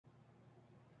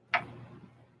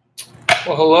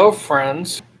Well, hello,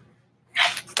 friends.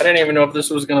 I didn't even know if this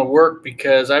was going to work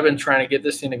because I've been trying to get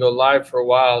this thing to go live for a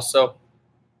while. So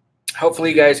hopefully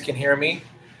you guys can hear me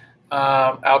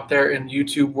out there in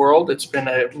YouTube world. It's been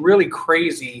a really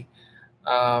crazy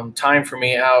time for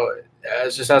me out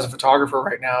as a photographer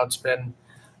right now. It's been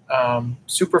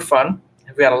super fun.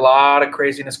 We had a lot of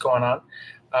craziness going on.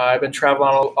 I've been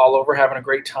traveling all over, having a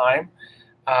great time,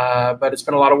 but it's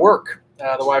been a lot of work.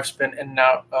 The wife's been in and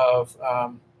out of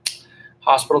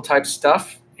hospital type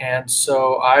stuff. And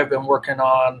so I've been working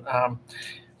on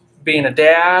being a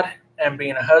dad and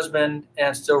being a husband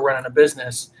and still running a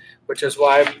business, which is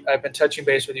why I've been touching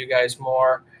base with you guys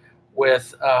more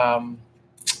with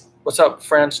what's up,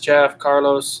 friends, Jeff,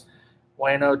 Carlos,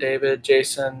 Wayno, David,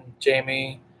 Jason,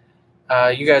 Jamie.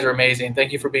 You guys are amazing.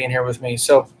 Thank you for being here with me.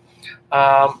 So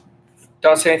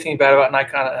don't say anything bad about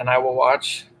Nikon and I will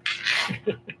watch.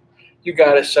 You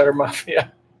got it, Shutter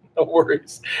Mafia. No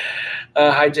worries.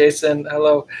 Hi, Jason.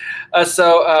 Hello.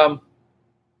 But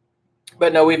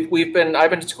no, I've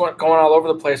been just going all over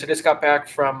the place. I just got back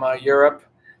from Europe,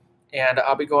 and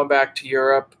I'll be going back to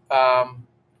Europe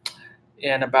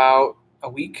in about a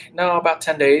week. No, about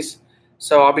 10 days.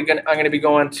 So I'm going to be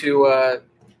going to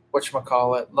London.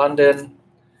 I'm going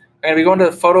to be going to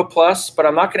the Photo Plus, but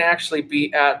I'm not going to actually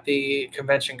be at the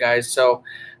convention, guys. So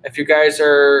if you guys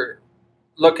are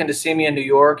looking to see me in New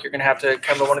York, you're going to have to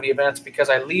come to one of the events because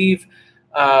I leave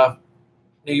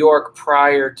New York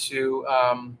prior to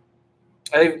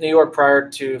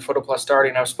Photo Plus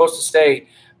starting. I was supposed to stay,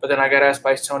 but then I got asked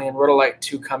by Sony and Rotolite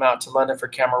to come out to London for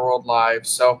Camera World Live.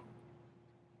 So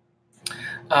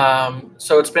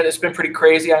it's been pretty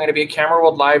crazy. I'm going to be at Camera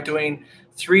World Live doing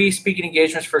 3 speaking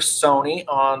engagements for Sony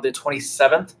on the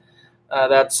 27th.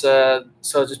 So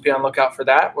just be on the lookout for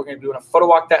that. We're going to be doing a photo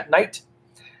walk that night.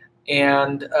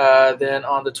 And then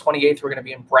on the 28th, we're going to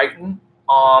be in Brighton.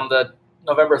 On the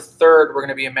November 3rd, we're going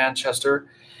to be in Manchester.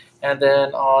 And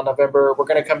then on November, we're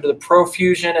going to come to the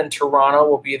Profusion in Toronto.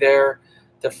 We'll be there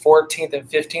the 14th and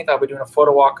 15th. I'll be doing a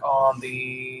photo walk on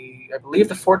I believe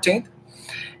the 14th.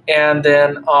 And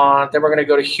then we're going to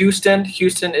go to Houston.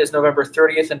 Houston is November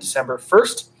 30th and December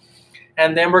 1st.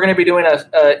 And then we're going to be doing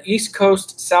a East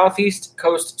Coast, Southeast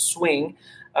Coast swing,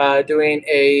 doing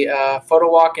a photo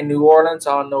walk in New Orleans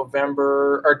on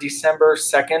December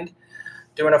 2nd,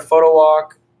 doing a photo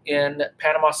walk in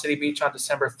Panama City Beach on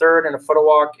December 3rd, and a photo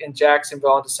walk in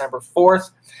Jacksonville on December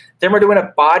 4th. Then we're doing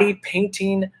a body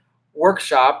painting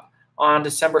workshop on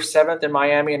December 7th in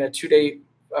Miami, and a 2-day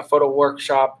photo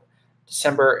workshop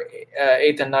December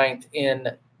 8th and 9th in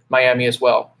Miami as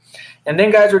well. And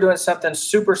then, guys, we're doing something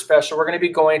super special. We're going to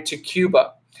be going to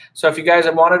Cuba. So if you guys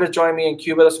have wanted to join me in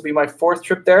Cuba, this will be my 4th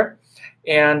trip there.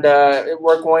 And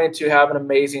we're going to have an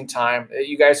amazing time.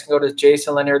 You guys can go to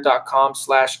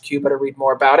jasonlanier.com/Cuba to read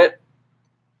more about it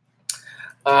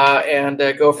and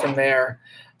go from there.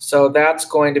 So that's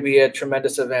going to be a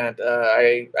tremendous event.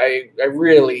 I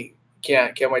really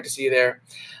can't wait to see you there.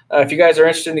 If you guys are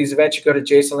interested in these events, you go to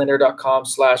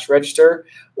jasonlanier.com/register,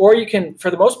 or you can, for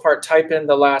the most part, type in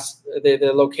the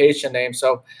location name.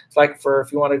 So it's like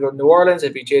if you want to go to New Orleans,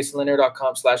 it'd be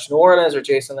jasonlanier.com/New Orleans, or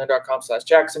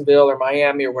jasonlanier.com/Jacksonville, or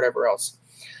Miami, or whatever else.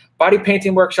 Body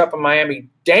painting workshop in Miami.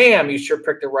 Damn, you sure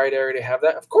picked the right area to have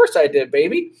that. Of course I did,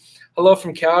 baby. Hello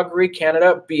from Calgary,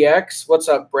 Canada. BX. What's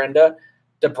up, Brenda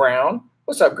DeBrown?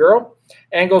 What's up, girl?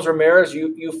 Angles Ramirez.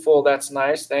 You fool. That's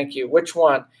nice. Thank you. Which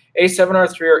one?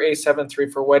 A7R3 or A7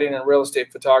 III for wedding and real estate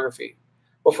photography?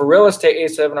 Well, for real estate,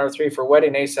 A7R3. For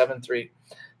wedding, A7 III.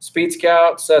 Speed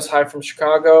Scout says hi from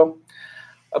Chicago.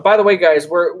 By the way, guys,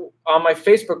 we're on my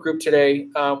Facebook group today.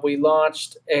 We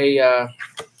launched a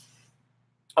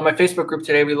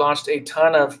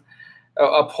ton of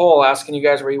a poll asking you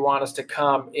guys where you want us to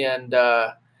come in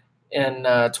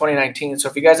 2019. So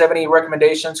if you guys have any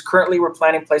recommendations, currently we're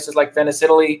planning places like Venice,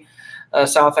 Italy,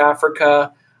 South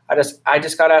Africa. I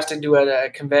just got asked to do a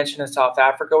convention in South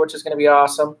Africa, which is going to be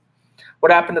awesome. What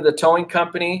happened to the towing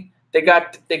company? They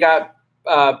got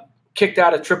kicked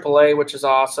out of AAA, which is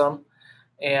awesome.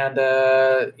 And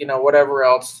whatever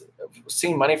else.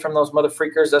 Seeing money from those mother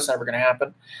freakers, that's never going to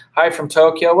happen. Hi from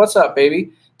Tokyo. What's up,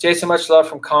 baby? Jason, much love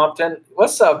from Compton.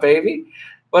 What's up, baby?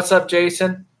 What's up,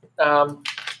 Jason?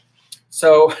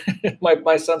 So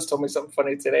my sons told me something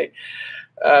funny today.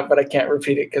 But I can't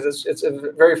repeat it because it's a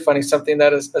very funny, something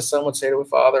that a son would say to a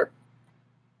father.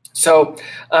 So,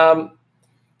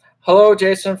 hello,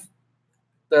 Jason.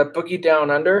 The Boogie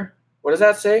Down Under. What does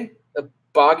that say? The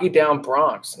Boggy Down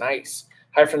Bronx. Nice.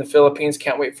 Hi from the Philippines.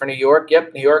 Can't wait for New York.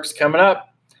 Yep, New York's coming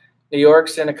up. New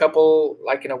York's in in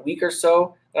a week or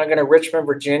so. And I'm going to Richmond,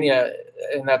 Virginia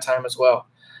in that time as well.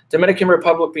 Dominican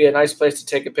Republic would be a nice place to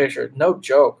take a picture. No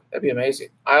joke. That'd be amazing.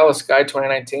 Isle of Skye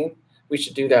 2019. We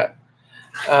should do that.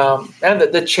 And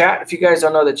the chat, if you guys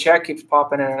don't know, the chat keeps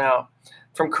popping in and out.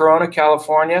 From Corona,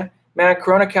 California. Man,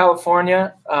 Corona,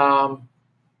 California, I'm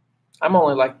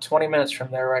only like 20 minutes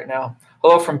from there right now.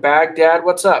 Hello from Baghdad.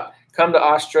 What's up? Come to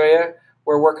Australia.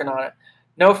 We're working on it.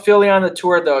 No Philly on the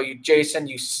tour, though. You, Jason,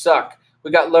 you suck.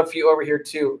 We got love for you over here,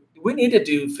 too. We need to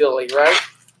do Philly, right?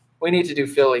 We need to do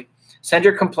Philly. Send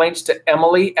your complaints to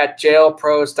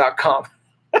emily@jailpros.com.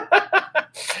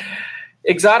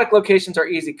 Exotic locations are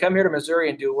easy. Come here to Missouri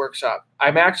and do a workshop.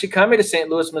 I'm actually coming to St.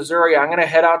 Louis, Missouri. I'm going to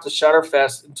head out to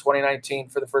Shutterfest in 2019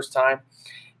 for the first time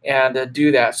and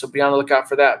do that. So be on the lookout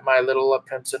for that, my little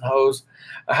pimps and hoes.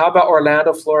 How about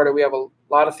Orlando, Florida? We have a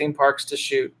lot of theme parks to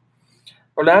shoot.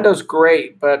 Orlando's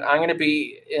great, but I'm going to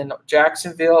be in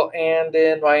Jacksonville and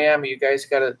in Miami. You guys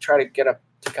got to try to get up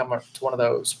to come up to one of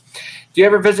those. Do you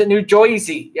ever visit New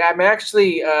Jersey? Yeah, I'm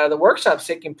actually, the workshop's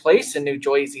taking place in New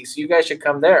Jersey, so you guys should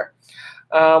come there.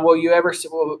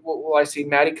 Will I see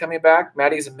Maddie coming back?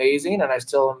 Maddie's amazing, and I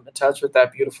still am in touch with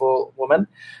that beautiful woman.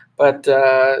 But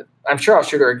I'm sure I'll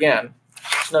shoot her again.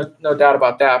 There's no doubt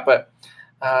about that. But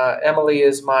Emily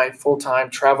is my full-time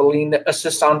traveling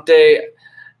assistante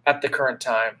at the current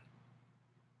time.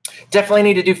 Definitely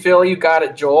need to do Philly. You got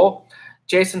it, Joel.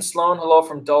 Jason Sloan, hello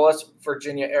from Dulles,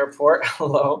 Virginia Airport.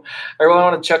 Hello. I really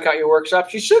want to check out your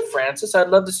workshops. You should, Francis. I'd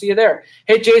love to see you there.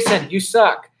 Hey, Jason, you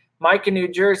suck. Mike in New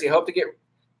Jersey. Hope to get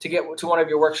to one of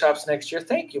your workshops next year.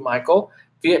 Thank you, Michael.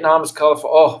 Vietnam is colorful.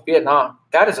 Oh, Vietnam.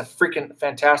 That is a freaking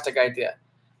fantastic idea.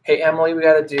 Hey, Emily, we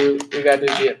gotta do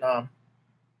Vietnam.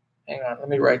 Hang on, let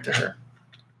me write to her.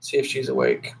 See if she's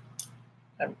awake.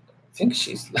 I think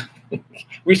she's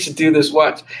we should do this.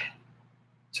 Watch.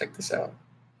 Check this out.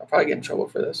 I'll probably get in trouble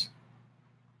for this.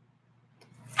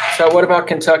 So what about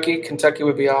Kentucky? Kentucky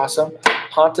would be awesome.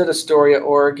 Haunted Astoria,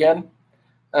 Oregon.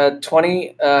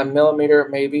 20 millimeter,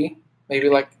 maybe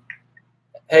like,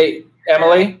 hey,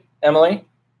 Emily? Hi,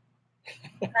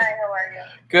 how are you?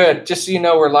 Good. Just so you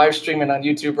know, we're live streaming on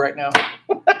YouTube right now.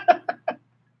 Who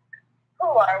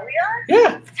are we on? Yeah. All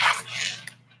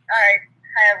right.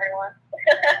 Hi, everyone.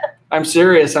 I'm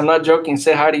serious. I'm not joking.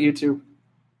 Say hi to YouTube.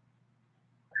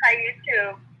 Hi,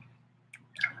 YouTube.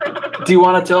 Do you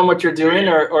want to tell them what you're doing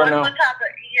or no? Yeah, I'm getting a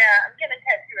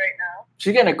tattoo right now.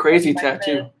 She's getting a crazy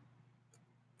tattoo.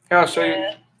 Here, I'll show you.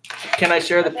 Can I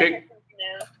share the pic?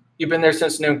 You've been there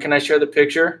since noon. Can I share the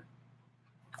picture?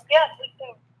 Yeah, please do.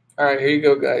 All right, here you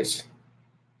go, guys.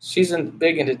 She's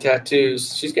big into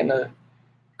tattoos. She's getting a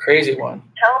crazy one.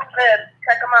 Tell them Fib.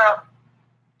 Check them out.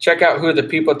 Check out who the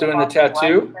people doing the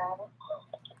tattoo.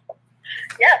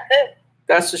 Yeah, Fib.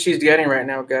 That's what she's getting right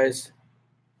now, guys.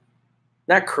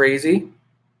 Not crazy.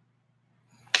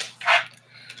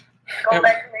 Going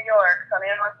back to New York. Sonny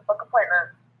wants to book appointment.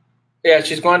 Yeah,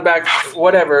 she's going back.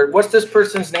 Whatever. What's this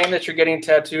person's name that you're getting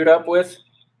tattooed up with?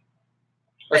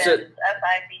 Or is it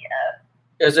F-I-B-S.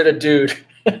 Is it a dude?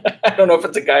 I don't know if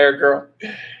it's a guy or a girl.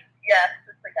 Yes,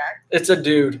 it's a guy. It's a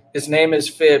dude. His name is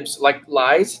Fibs. Like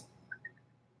lies?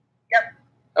 Yep.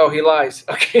 Oh, he lies.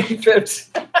 Okay,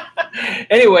 Fibs.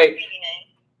 Anyway,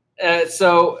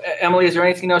 so Emily, is there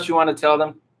anything else you want to tell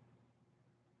them?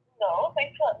 No,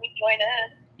 thanks for letting me join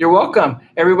in. You're welcome.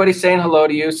 Everybody's saying hello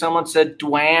to you. Someone said,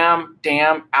 dwam,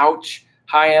 damn, ouch.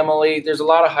 Hi, Emily. There's a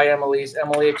lot of hi, Emily's.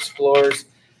 Emily explores.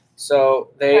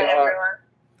 So they are.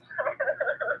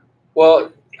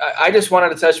 Well, I just wanted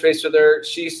to touch base with her.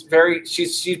 She's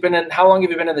been in, how long have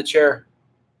you been in the chair?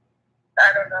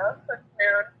 I don't know, since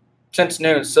noon. Since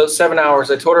noon, so 7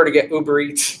 hours. I told her to get Uber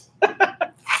Eats. Yes, it's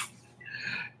going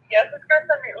to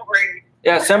send me Uber Eats.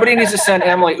 Yeah, somebody needs to send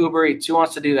Emily Uber Eats. Who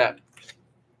wants to do that?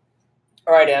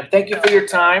 All right, Em. Thank you for your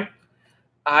time.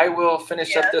 I will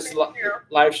finish up this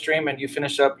live stream, and you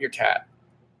finish up your tat.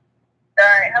 All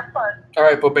right, have fun. All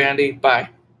right, Bobandy. Bye.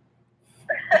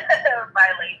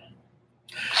 Bye, lady.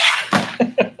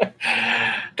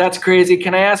 That's crazy.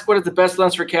 Can I ask what is the best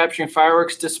lens for capturing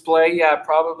fireworks display? Yeah,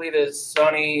 probably the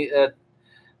Sony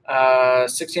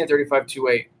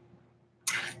 16-35-2.8.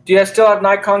 Do you still have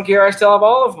Nikon gear? I still have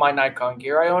all of my Nikon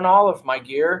gear. I own all of my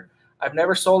gear. I've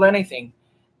never sold anything.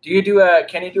 Can you do a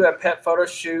pet photo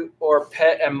shoot or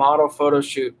pet and model photo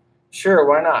shoot? Sure,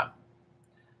 why not?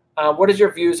 What is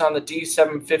your views on the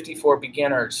D750 for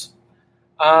beginners?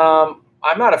 I'm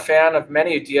not a fan of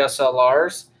many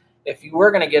DSLRs. If you were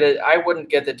going to get it, I wouldn't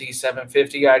get the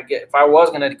D750. If I was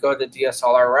going to go the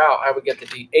DSLR route, I would get the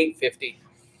D850.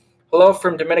 Hello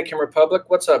from Dominican Republic.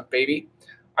 What's up, baby?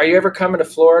 Are you ever coming to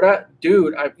Florida?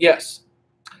 Dude, yes.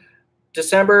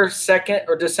 December 2nd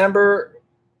or December,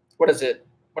 what is it?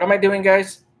 What am I doing,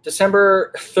 guys?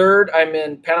 December 3rd, I'm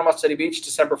in Panama City Beach.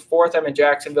 December 4th, I'm in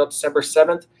Jacksonville. December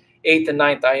 7th, 8th, and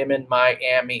 9th, I am in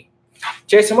Miami.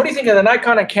 Jason, what do you think of the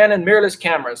Nikon and Canon mirrorless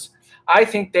cameras? I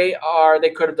think they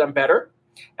could have done better.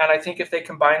 And I think if they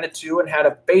combined the two and had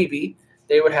a baby,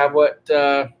 they would have what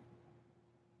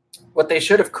they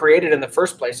should have created in the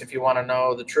first place, if you want to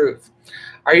know the truth.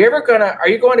 Are you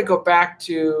going to go back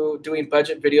to doing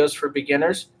budget videos for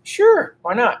beginners? Sure,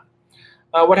 why not?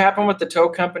 What happened with the tow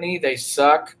company? They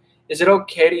suck. Is it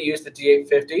okay to use the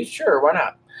D850? Sure, why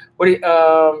not?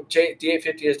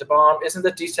 D850 is the bomb. Isn't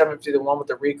the D750 the one with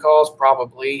the recalls?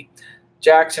 Probably.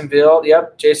 Jacksonville,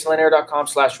 yep,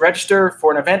 jasonlanier.com/register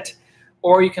for an event.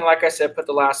 Or you can, like I said, put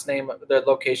the last name, the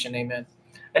location name in.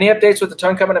 Any updates with the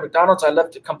towing company at McDonald's? I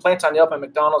left complaints on Yelp and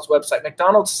McDonald's website.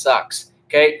 McDonald's sucks,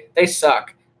 okay? They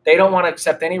suck. They don't want to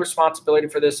accept any responsibility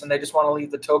for this, and they just want to leave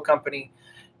the tow company.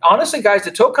 Honestly, guys,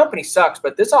 the tow company sucks,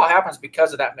 but this all happens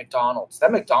because of that McDonald's.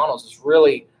 That McDonald's is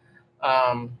really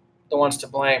the ones to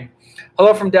blame.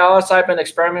 Hello from Dallas. I've been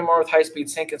experimenting more with high-speed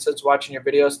sync and since watching your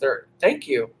videos there. Thank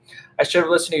you. I should have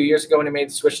listened to you years ago when you made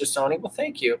the switch to Sony. Well,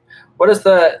 thank you. What is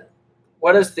the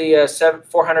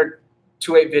 400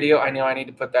 2.8 video? I know I need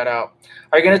to put that out.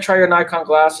 Are you going to try your Nikon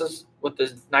glasses with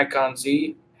the Nikon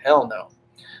Z? Hell no.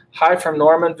 Hi from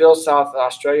Normanville, South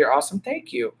Australia. Awesome.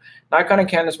 Thank you. Nikon and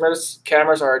Canon's mirrorless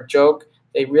cameras are a joke.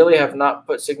 They really have not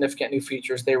put significant new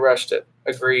features. They rushed it.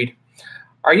 Agreed.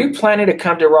 Are you planning to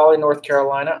come to Raleigh, North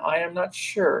Carolina? I am not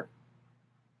sure.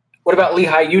 What about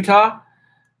Lehi, Utah?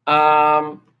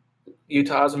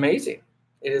 Utah is amazing.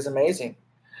 It is amazing.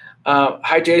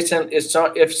 Hi, Jason. If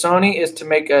Sony is to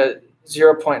make a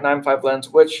 0.95 lens,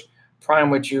 which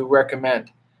prime would you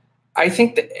recommend? I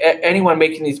think that anyone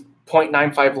making these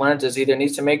 0.95 lenses either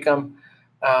needs to make them.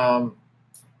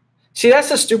 See, that's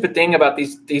the stupid thing about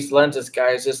these lenses,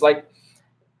 guys. Is like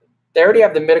they already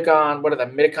have the Midicon,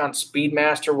 Midicon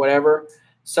Speedmaster, whatever.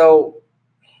 So,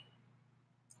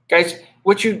 guys,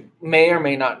 what you may or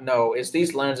may not know is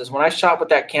these lenses, when I shot with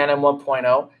that Canon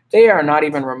 1.0, they are not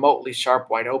even remotely sharp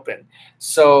wide open.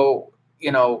 So,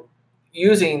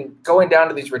 going down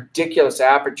to these ridiculous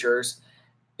apertures,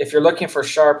 if you're looking for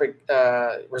sharp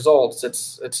results,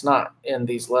 it's not in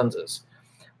these lenses.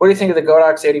 What do you think of the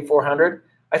Godox 8400?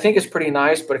 I think it's pretty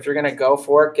nice, but if you're going to go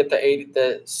for it, get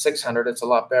the 600. It's a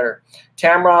lot better.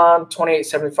 Tamron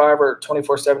 2875 or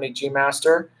 2470 G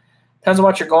Master. Depends on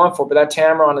what you're going for, but that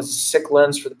Tamron is a sick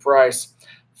lens for the price.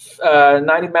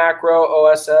 90 macro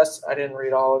OSS. I didn't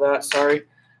read all of that. Sorry.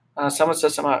 Someone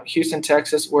says something about Houston,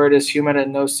 Texas, where it is humid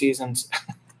and no seasons.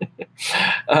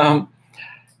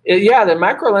 Yeah, the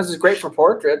macro lens is great for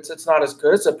portraits. It's not as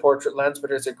good as a portrait lens, but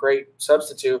it's a great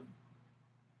substitute.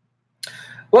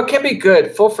 What can be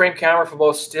good? Full frame camera for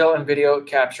both still and video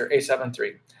capture, A7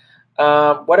 III.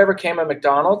 Whatever came at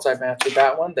McDonald's, I've answered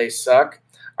that one. They suck.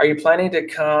 Are you planning to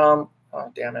come? Oh,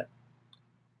 damn it.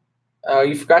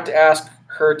 You forgot to ask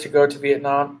her to go to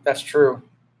Vietnam. That's true.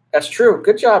 That's true.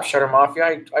 Good job, Shutter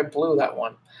Mafia. I blew that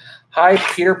one. Hi,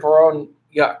 Peterborough,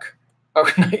 yuck. Oh,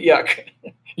 yuck.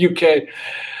 UK.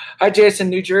 Hi, Jason.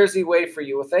 New Jersey, way for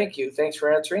you. Well, thank you. Thanks for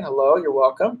answering. Hello, you're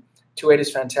welcome. 2.8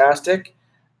 is fantastic.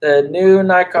 The new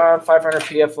Nikon 500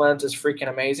 PF lens is freaking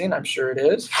amazing. I'm sure it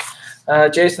is.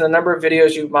 Jason, the number of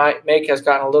videos you might make has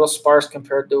gotten a little sparse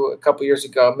compared to a couple years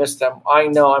ago. Missed them. I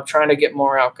know. I'm trying to get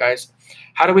more out, guys.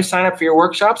 How do we sign up for your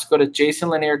workshops? Go to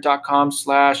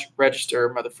jasonlanier.com/register,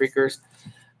 mother freakers.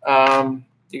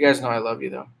 You guys know I love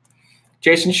you, though.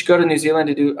 Jason, you should go to New Zealand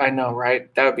to do, I know,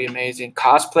 right? That would be amazing.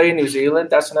 Cosplay in New Zealand.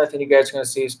 That's another thing you guys are going to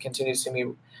see is continue to see me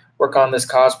work on this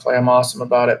cosplay. I'm awesome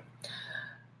about it.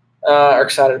 Or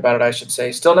excited about it, I should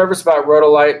say. Still nervous about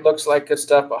Rotolight. Looks like good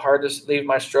stuff, but hard to leave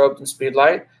my strobes and speed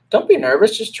light. Don't be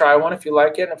nervous. Just try one if you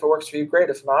like it. And if it works for you, great.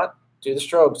 If not, do the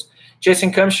strobes.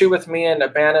 Jason, come shoot with me in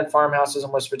abandoned farmhouses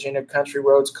in West Virginia. Country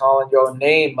roads calling your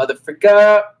name,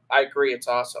 motherfucker. I agree. It's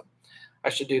awesome. I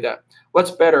should do that.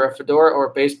 What's better, a fedora or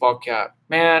a baseball cap?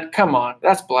 Man, come on.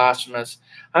 That's blasphemous.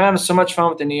 I'm having so much fun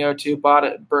with the Neo 2. Bought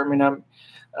it at Birmingham.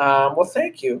 Well,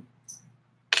 thank you.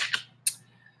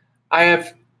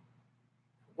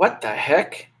 What the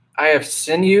heck? I have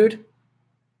sinewed.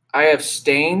 I have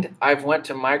stained. I've went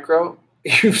to micro.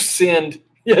 You've sinned.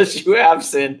 Yes, you have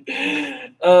sinned.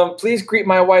 Please greet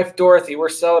my wife, Dorothy. We're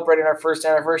celebrating our first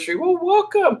anniversary. Well,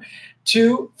 welcome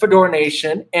to Fedora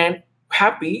Nation and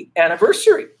happy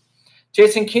anniversary.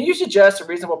 Jason, can you suggest a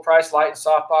reasonable price light and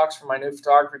softbox for my new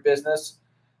photography business?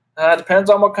 Depends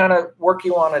on what kind of work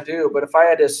you want to do, but if I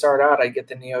had to start out, I'd get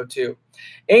the Neo 2.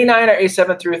 A9 or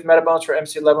A7 III with Metabones for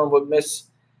MC11 would miss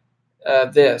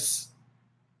this.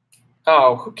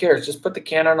 Oh, who cares? Just put the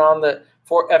Canon on the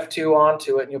F2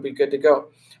 onto it and you'll be good to go.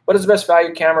 What is the best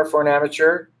value camera for an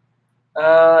amateur?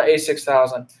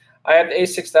 A6000. I have the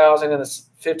A6000 and the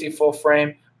 50 full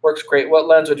frame. Works great. What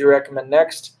lens would you recommend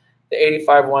next? The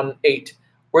 85-1.8.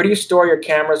 Where do you store your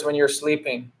cameras when you're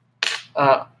sleeping?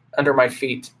 Under my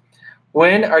feet.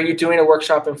 When are you doing a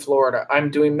workshop in Florida?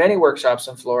 I'm doing many workshops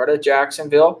in Florida,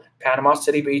 Jacksonville, Panama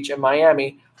City Beach, and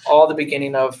Miami, all the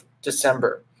beginning of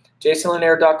December.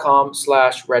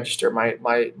 jasonlanier.com/register,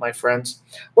 my friends.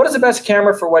 What is the best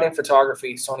camera for wedding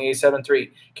photography? Sony a7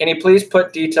 III. Can you please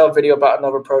put detailed video about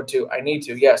Nova Pro 2? I need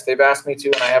to. Yes, they've asked me to,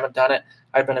 and I haven't done it.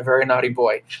 I've been a very naughty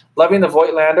boy. Loving the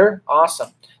Voigtlander? Awesome.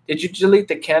 Did you delete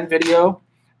the Ken video?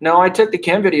 No, I took the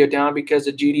Ken video down because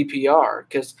of GDPR,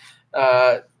 because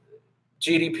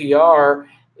GDPR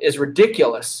is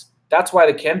ridiculous. That's why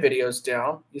the Ken video is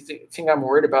down. You think I'm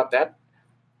worried about that?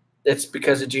 It's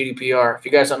because of GDPR. If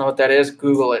you guys don't know what that is,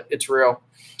 Google it. It's real.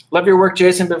 Love your work,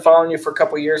 Jason. Been following you for a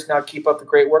couple of years now. Keep up the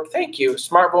great work. Thank you.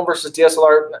 Smartphone versus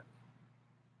DSLR.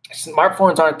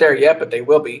 Smartphones aren't there yet, but they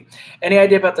will be. Any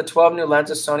idea about the 12 new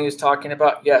lenses Sony is talking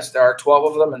about? Yes, there are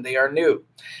 12 of them, and they are new.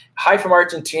 Hi from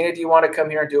Argentina. Do you want to come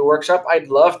here and do a workshop? I'd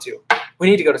love to. We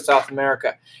need to go to South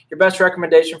America. Your best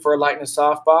recommendation for a light and a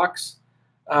softbox?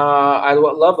 I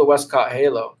love the Westcott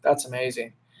Halo. That's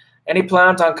amazing. Any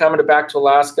plans on coming back to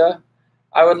Alaska?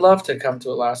 I would love to come to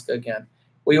Alaska again.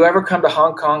 Will you ever come to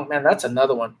Hong Kong? Man, that's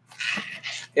another one.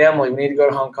 Emily, we need to go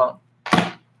to Hong Kong.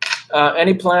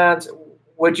 Any plans?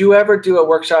 Would you ever do a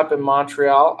workshop in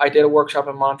Montreal? I did a workshop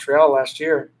in Montreal last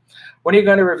year. When are you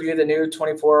going to review the new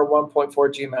 24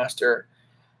 1.4 G Master?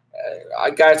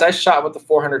 Guys, I shot with the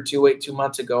 400 2.8 2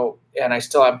 months ago, and I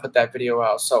still haven't put that video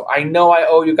out. So I know I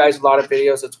owe you guys a lot of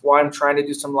videos. That's why I'm trying to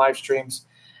do some live streams.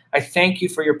 I thank you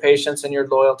for your patience and your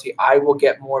loyalty. I will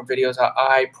get more videos out.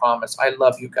 I promise. I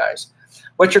love you guys.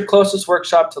 What's your closest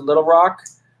workshop to Little Rock?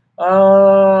 I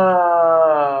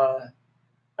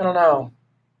don't know.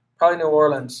 Probably New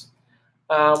Orleans.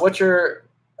 Is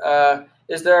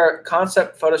there a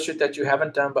concept photo shoot that you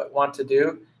haven't done but want to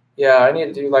do? Yeah, I need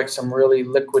to do like some really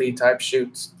liquidy type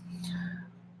shoots.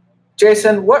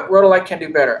 Jason, what Rotolight can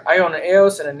do better? I own an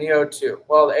EOS and a Neo 2.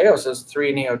 Well, the EOS is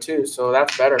 3 Neo 2, so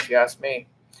that's better if you ask me.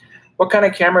 What kind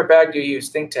of camera bag do you use?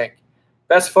 Think Tank.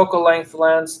 Best focal length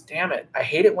lens? Damn it. I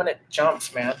hate it when it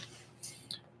jumps, man.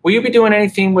 Will you be doing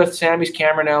anything with Sammy's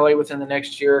camera in LA within the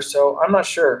next year or so? I'm not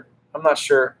sure. I'm not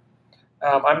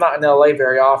in LA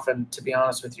very often, to be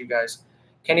honest with you guys.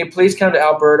 Can you please come to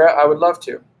Alberta? I would love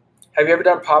to. Have you ever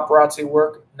done paparazzi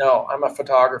work? No, I'm a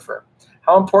photographer.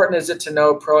 How important is it to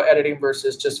know pro editing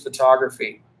versus just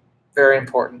photography? Very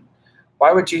important.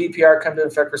 Why would GDPR come to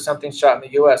effect for something shot in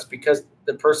the U.S.? Because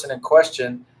the person in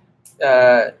question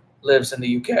lives in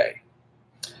the UK.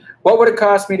 What would it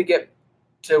cost me to get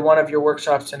to one of your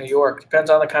workshops in New York?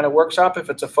 Depends on the kind of workshop. If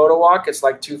it's a photo walk, it's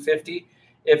like $250.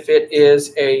 If it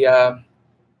is a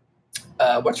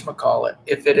whatchamacallit,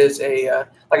 if it is a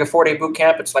like a 4-day boot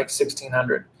camp, it's like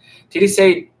 $1,600. Did he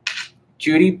say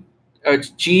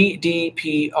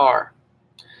GDPR?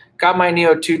 Got my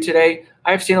Neo 2 today.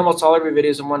 I've seen almost all of your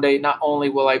videos in one day. Not only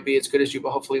will I be as good as you,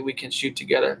 but hopefully we can shoot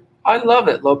together. I love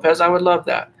it, Lopez. I would love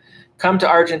that. Come to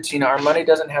Argentina. Our money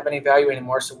doesn't have any value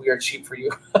anymore, so we are cheap for you.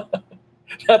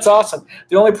 That's awesome.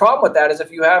 The only problem with that is if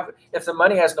the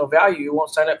money has no value, you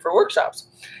won't sign up for workshops.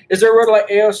 Is there a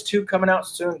Rotolight EOS 2 coming out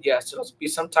soon? Yes, it'll be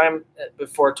sometime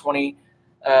before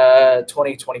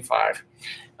 2025.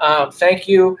 Thank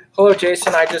you. Hello,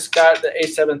 Jason. I just got the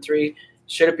A7 III.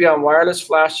 Should it be on wireless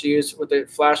flash use with a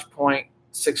Flashpoint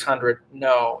 600?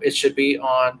 No, it should be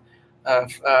on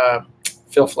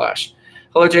fill flash.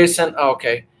 Hello, Jason. Oh,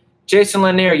 okay. Jason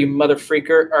Lanier, you mother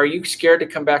freaker. Are you scared to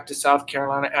come back to South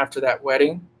Carolina after that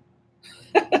wedding?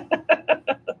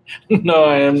 No,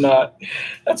 I am not.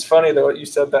 That's funny, though, you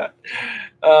said that.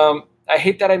 I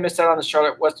hate that I missed out on the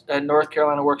Charlotte, North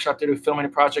Carolina workshop to do filming a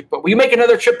project, but will you make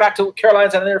another trip back to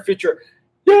Carolinas in the near future?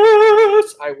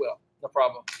 Yes, I will. No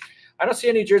problem. I don't see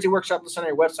a New Jersey workshop listed on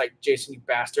your website, Jason, you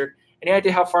bastard. Any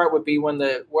idea how far it would be when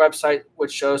the website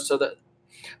would show so that,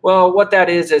 well, what that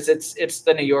is it's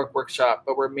the New York workshop,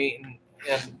 but we're meeting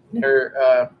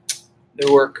near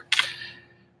Newark.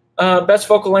 Best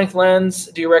focal length lens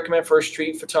do you recommend for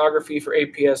street photography for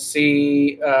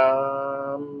APS-C?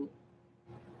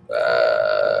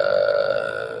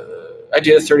 I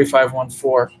did a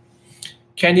 35-1.4.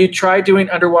 Can you try doing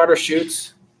underwater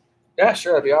shoots? Yeah,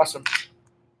 sure, that'd be awesome.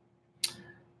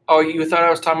 Oh, you thought I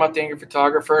was talking about the angry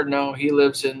photographer? No, he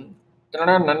lives in.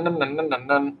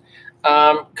 Come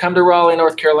to Raleigh,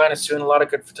 North Carolina soon. A lot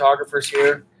of good photographers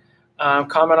here.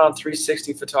 Comment on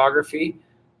 360 photography.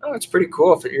 Oh, it's pretty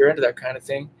cool if you're into that kind of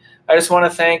thing. I just want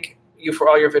to thank you for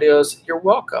all your videos. You're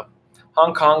welcome.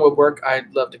 Hong Kong would work.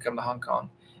 I'd love to come to Hong Kong.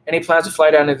 Any plans to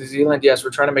fly down to New Zealand? Yes, we're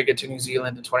trying to make it to New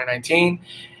Zealand in 2019.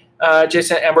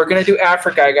 Jason, and we're going to do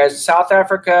Africa, guys. South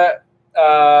Africa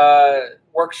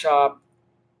workshop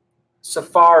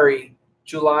safari,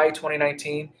 July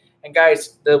 2019. And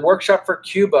guys, the workshop for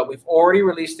Cuba, we've already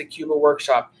released the Cuba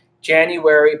workshop.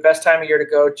 January, best time of year to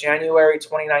go, January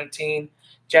 2019,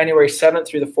 January 7th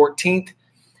through the 14th.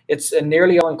 It's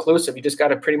nearly all-inclusive. You just got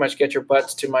to pretty much get your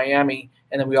butts to Miami,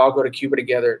 and then we all go to Cuba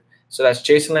together. So that's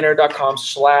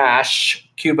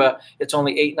jasonlanier.com/Cuba. It's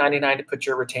only $8.99 to put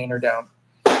your retainer down.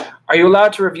 Are you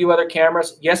allowed to review other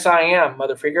cameras? Yes, I am,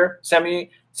 mother figure. Send me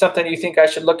something you think I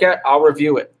should look at. I'll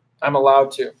review it. I'm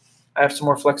allowed to. I have some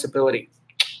more flexibility.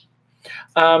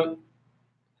 A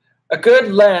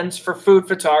good lens for food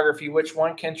photography, which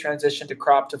one can transition to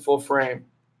crop to full frame?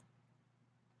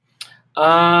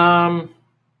 I'd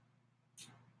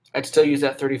still use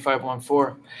that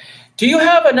 3514. Do you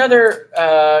have another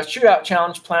shootout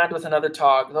challenge planned with another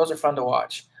TOG? Those are fun to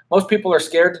watch. Most people are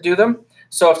scared to do them.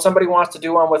 So if somebody wants to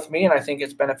do one with me and I think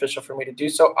it's beneficial for me to do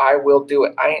so, I will do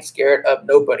it. I ain't scared of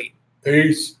nobody.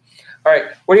 Peace. All right.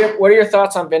 What are your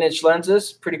thoughts on vintage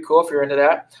lenses? Pretty cool if you're into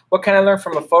that. What can I learn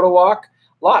from a photo walk?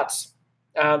 Lots.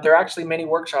 They're actually mini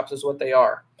workshops is what they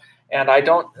are. And I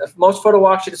don't – if most photo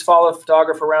walks, you just follow the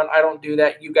photographer around. I don't do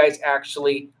that. You guys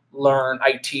actually learn.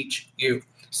 I teach you.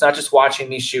 It's not just watching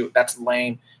me shoot. That's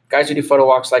lame. Guys who do photo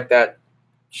walks like that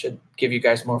should give you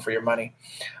guys more for your money.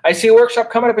 I see a workshop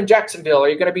coming up in Jacksonville. Are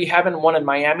you going to be having one in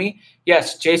Miami?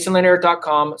 Yes,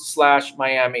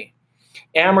 jasonlanier.com/Miami.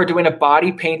 And we're doing a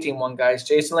body painting one, guys.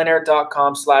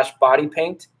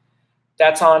 jasonlanier.com/bodypaint.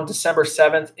 That's on December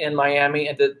 7th in Miami.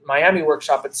 And the Miami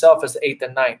workshop itself is the 8th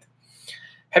and 9th.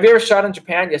 Have you ever shot in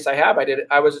Japan? Yes, I have. I did.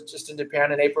 I was just in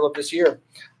Japan in April of this year.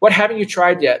 What haven't you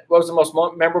tried yet? What was the most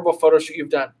memorable photo shoot you've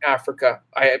done? Africa.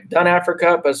 I have done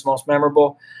Africa, but it's most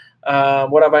memorable.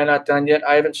 What have I not done yet?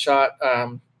 I haven't shot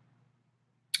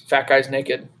Fat Guys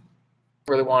Naked.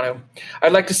 Really want to.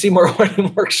 I'd like to see more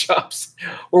wedding workshops.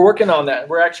 We're working on that.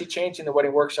 We're actually changing the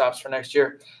wedding workshops for next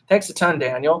year. Thanks a ton,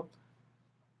 Daniel.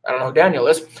 I don't know who Daniel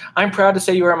is. I'm proud to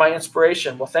say you are my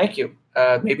inspiration. Well, thank you.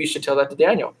 Maybe you should tell that to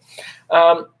Daniel.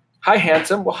 Hi,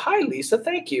 handsome. Well, hi, Lisa.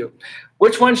 Thank you.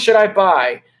 Which one should I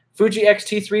buy? Fuji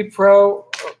X-T3 Pro?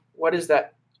 What is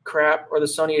that crap? Or the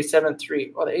Sony A7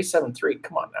 III? Oh, the A7 III.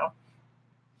 Come on now.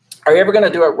 Are you ever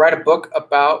going to write a book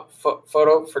about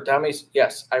photo for dummies?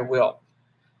 Yes, I will.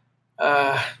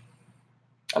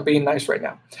 I'm being nice right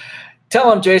now.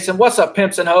 Tell him, Jason. What's up,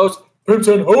 pimps and hoes? Pimps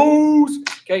and hoes.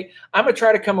 Okay, I'm going to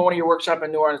try to come to one of your workshops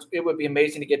in New Orleans. It would be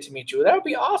amazing to get to meet you. That would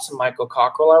be awesome, Michael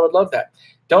Cockrell. I would love that.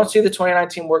 Don't see the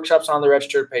 2019 workshops on the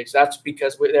registered page. That's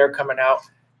because they're coming out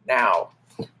now.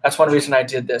 That's one reason I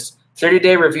did this.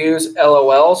 30-day reviews,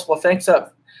 LOLs. Well, thanks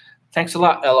a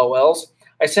lot, LOLs.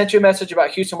 I sent you a message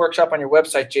about Houston workshop on your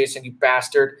website, Jason, you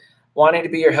bastard. Wanting to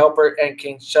be your helper and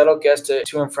can shuttle guests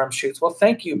to and from shoots. Well,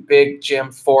 thank you, Big Jim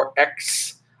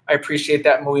 4X. I appreciate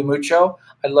that, muy mucho.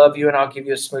 I love you, and I'll give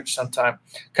you a smooch sometime.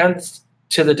 Come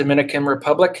to the Dominican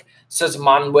Republic, says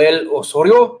Manuel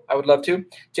Osorio. I would love to.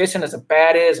 Jason is a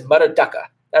badass mother ducker.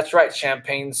 That's right,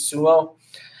 Champagne Sumo.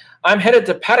 I'm headed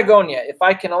to Patagonia. If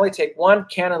I can only take one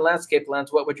Canon landscape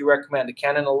lens, what would you recommend? A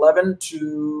Canon 11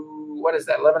 to, what is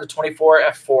that, 11 to 24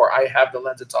 f4. I have the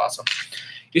lens. It's awesome.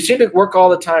 You seem to work all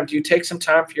the time. Do you take some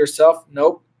time for yourself?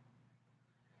 Nope.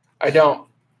 I don't.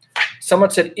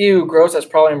 Someone said, ew, gross. That's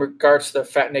probably in regards to the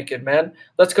fat, naked men.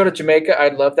 Let's go to Jamaica.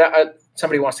 I'd love that.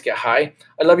 Somebody wants to get high.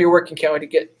 I love your work and can't wait to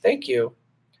get. Thank you.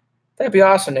 That'd be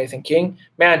awesome, Nathan King.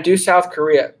 Man, do South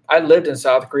Korea. I lived in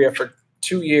South Korea for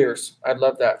 2 years. I'd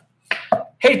love that.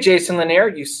 Hey, Jason Lanier,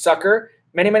 you sucker.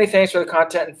 Many, many thanks for the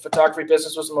content and photography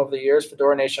business wisdom over the years.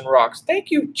 Fedora Nation rocks.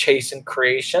 Thank you, Chasen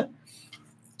Creation.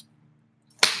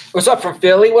 What's up from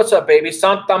Philly? What's up, baby?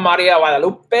 Santa Maria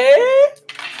Guadalupe.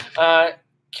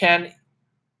 Can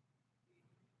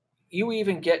you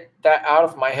even get that out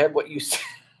of my head, what you said?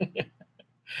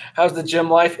 How's the gym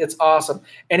life? It's awesome.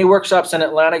 Any workshops in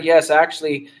Atlanta? Yes,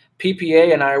 actually,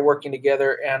 PPA and I are working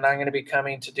together, and I'm going to be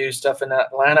coming to do stuff in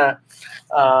Atlanta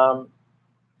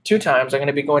 2 times. I'm going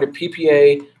to be going to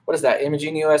PPA, what is that,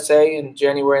 Imaging USA in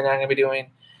January, and then I'm going to be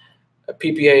doing a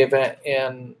PPA event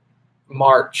in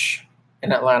March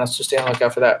in Atlanta, so stay on the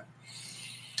lookout for that.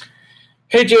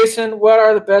 Hey, Jason, what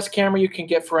are the best camera you can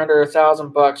get for under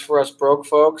 $1,000 for us broke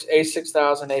folks?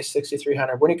 A6000,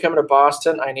 A6300. When are you coming to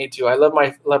Boston? I need to. I love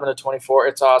my 11 to 24.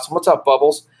 It's awesome. What's up,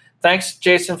 Bubbles? Thanks,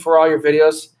 Jason, for all your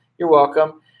videos. You're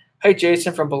welcome. Hey,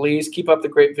 Jason from Belize. Keep up the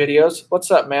great videos.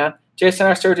 What's up, man? Jason,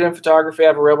 I started doing photography. I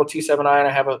have a Rebel T7i, and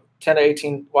I have a 10 to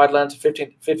 18 wide lens,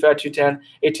 55 210,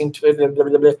 18 blah, blah,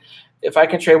 blah, blah. If I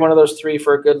can trade one of those 3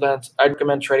 for a good lens, I'd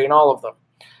recommend trading all of them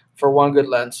for one good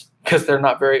lens because they're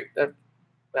not very,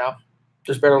 well,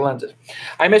 there's better lenses.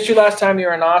 I missed you last time you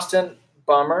were in Austin.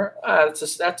 Bummer. That's a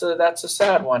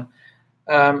sad one.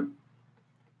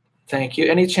 Thank you.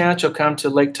 Any chance you'll come to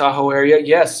Lake Tahoe area?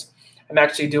 Yes. I'm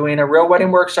actually doing a real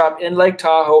wedding workshop in Lake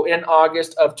Tahoe in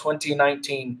August of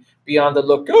 2019. Be on the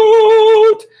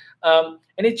lookout.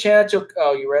 Any chance you'll,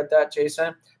 oh, you read that,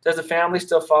 Jason? Does the family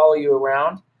still follow you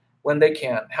around when they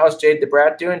can? How's Jade the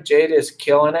Brat doing? Jade is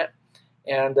killing it,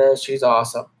 and she's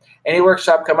awesome. Any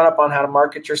workshop coming up on how to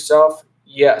market yourself?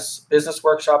 Yes. Business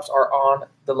workshops are on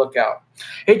the lookout.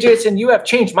 Hey, Jason, you have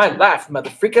changed my life,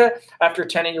 motherfreaka, after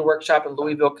attending your workshop in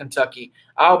Louisville, Kentucky.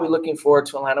 I'll be looking forward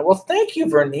to Atlanta. Well, thank you,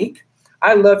 Veronique.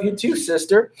 I love you too,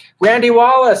 sister. Randy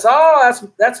Wallace. Oh,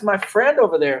 that's my friend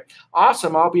over there.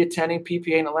 Awesome. I'll be attending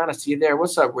PPA in Atlanta. See you there.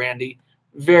 What's up, Randy?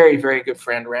 Very, very good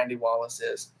friend Randy Wallace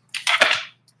is.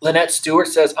 Lynette Stewart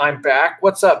says, I'm back.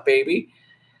 What's up, baby?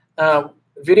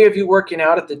 Video of you working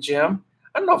out at the gym.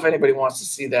 I don't know if anybody wants to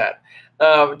see that.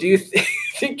 Do you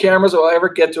think cameras will ever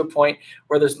get to a point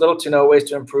where there's little to no ways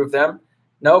to improve them?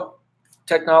 Nope.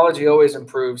 Technology always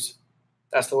improves.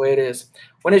 That's the way it is.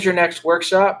 When is your next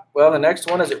workshop? Well, the next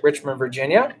one is at Richmond,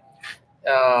 Virginia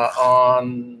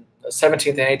on the 17th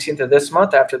and 18th of this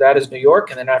month. After that is New York,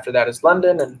 and then after that is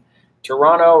London and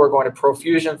Toronto. We're going to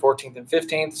Profusion 14th and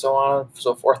 15th, so on and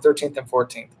so forth, 13th and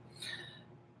 14th.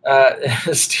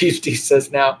 Steve D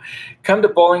says, now, come to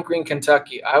Bowling Green,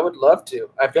 Kentucky. I would love to.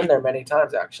 I've been there many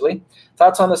times, actually.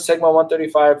 Thoughts on the Sigma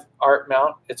 135 art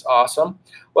mount? It's awesome.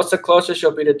 What's the closest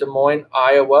you'll be to Des Moines,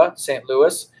 Iowa, St.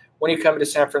 Louis? When are you coming to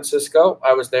San Francisco?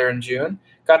 I was there in June.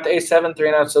 Got the A7 III,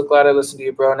 and I'm so glad I listened to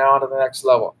you, bro. Now on to the next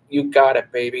level. You got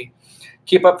it, baby.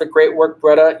 Keep up the great work,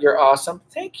 Bretta. You're awesome.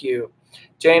 Thank you.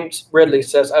 James Ridley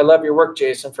says, I love your work,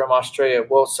 Jason, from Australia.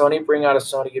 Will Sony bring out a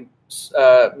Sony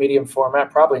medium format?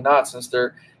 Probably not, since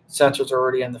their sensors are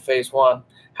already in the phase 1.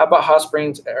 How about Hot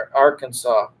Springs,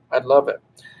 Arkansas? I'd love it.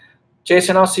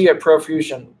 Jason, I'll see you at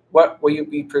Profusion. What will you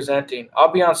be presenting?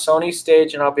 I'll be on Sony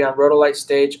stage and I'll be on Rotolite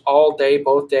stage all day,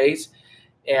 both days.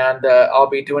 And I'll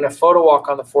be doing a photo walk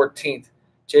on the 14th.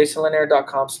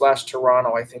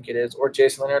 jasonlanier.com/Toronto, I think it is, or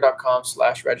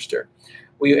jasonlanier.com/register.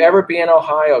 Will you ever be in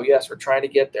Ohio? Yes, we're trying to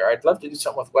get there. I'd love to do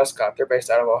something with Westcott. They're based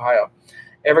out of Ohio.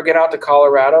 Ever get out to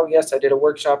Colorado? Yes, I did a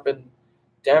workshop in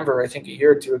Denver, I think a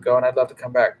year or 2 ago, and I'd love to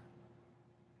come back.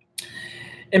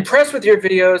 Impressed with your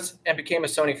videos and became a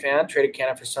Sony fan. Traded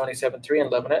Canon for Sony 7 III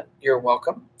and loving it. You're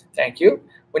welcome. Thank you.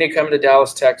 When you come to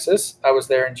Dallas, Texas, I was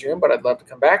there in June, but I'd love to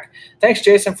come back. Thanks,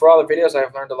 Jason, for all the videos.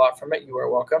 I've learned a lot from it. You are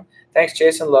welcome. Thanks,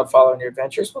 Jason. Love following your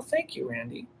adventures. Well, thank you,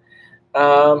 Randy.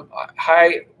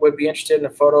 Hi, would be interested in a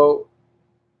photo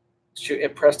shoot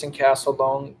at Preston Castle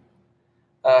Loan.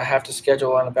 Have to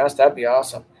schedule an event. That'd be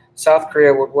awesome. South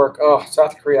Korea would work. Oh,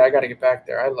 South Korea, I got to get back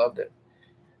there. I loved it.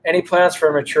 Any plans for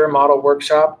a mature model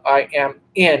workshop? I am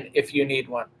in if you need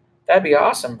one. That'd be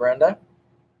awesome, Brenda.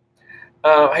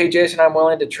 Hey, Jason, I'm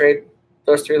willing to trade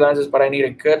those 3 lenses, but I need a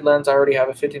good lens. I already have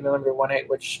a 50mm 1.8.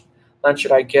 Which lens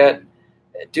should I get?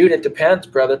 Dude, it depends,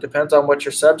 brother. It depends on what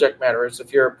your subject matter is.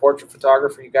 If you're a portrait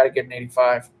photographer, you got to get an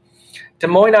 85. Des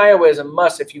Moines, Iowa is a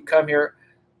must if you come here.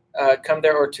 Come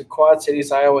there, or to Quad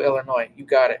Cities, Iowa, Illinois. You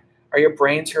got it. Are your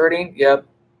brains hurting? Yep.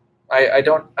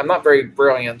 I'm not very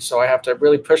brilliant, so I have to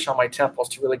really push on my temples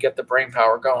to really get the brain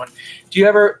power going. Do you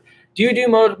do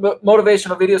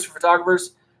motivational videos for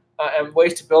photographers and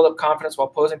ways to build up confidence while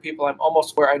posing people? I'm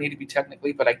almost where I need to be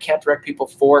technically, but I can't direct people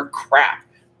for crap.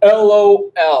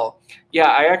 LOL. Yeah,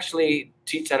 I actually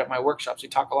teach that at my workshops. We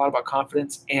talk a lot about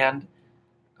confidence and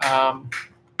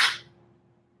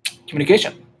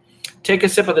communication. Take a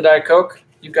sip of the Diet Coke.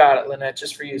 You got it, Lynette.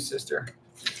 Just for you, sister.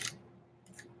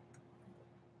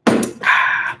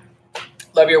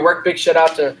 Love your work. Big shout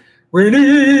out to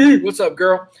Renee. What's up,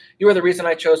 girl? You are the reason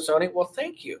I chose Sony. Well,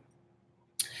 thank you.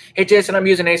 Hey, Jason, I'm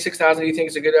using A6000. Do you think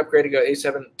it's a good upgrade to go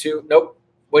A7 II? Nope.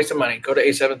 Waste of money. Go to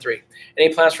A7 III.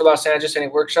 Any plans for Los Angeles? Any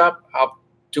workshop? I'll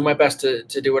do my best to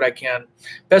do what I can.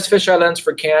 Best fisheye lens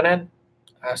for Canon?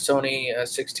 Sony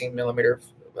 16mm.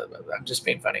 I'm just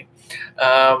being funny.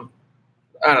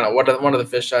 I don't know. One of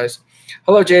the fisheyes.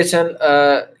 Hello, Jason.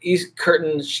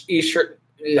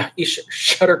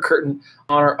 Shutter curtain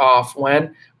on or off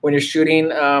when you're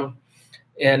shooting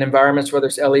in environments where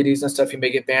there's LEDs and stuff. You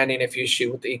may get banding if you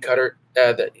shoot with the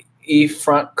E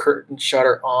front curtain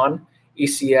shutter on,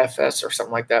 ECFS or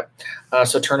something like that.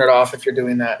 So turn it off if you're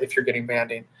doing that, if you're getting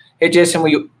banding. Hey, Jason, will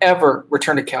you ever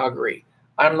return to Calgary?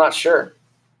 I'm not sure.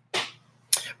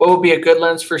 What would be a good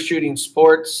lens for shooting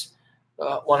sports?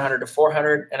 100 to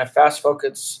 400, and a fast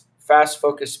focus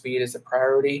speed is a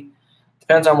priority.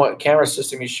 Depends on what camera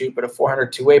system you shoot, but a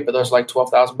 400 2.8, but those are like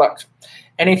 12,000 bucks.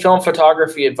 Any film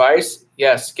photography advice?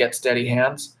 Yes, get steady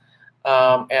hands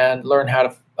and learn how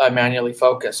to manually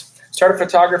focus. Started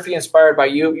photography inspired by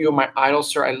you. You are my idol,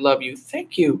 sir. I love you.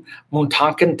 Thank you,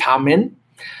 Muntankan Tamin.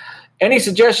 Any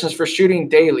suggestions for shooting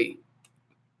daily?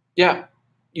 Yeah,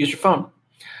 use your phone.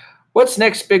 What's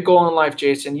next big goal in life,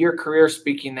 Jason? Your career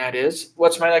speaking, that is.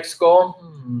 What's my next goal?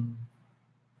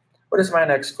 What is my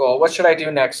next goal? What should I do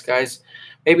next, guys?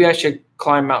 Maybe I should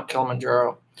climb Mount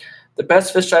Kilimanjaro. The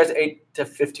best fish size 8 to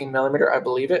 15 millimeter, I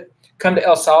believe it. Come to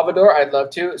El Salvador, I'd love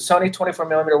to. Sony 24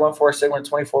 millimeter 1.4 Sigma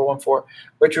 24-1.4.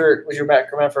 Which would you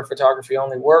recommend for photography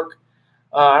only work?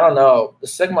 I don't know. The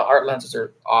Sigma art lenses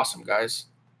are awesome, guys.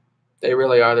 They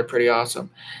really are. They're pretty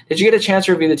awesome. Did you get a chance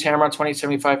to review the Tamron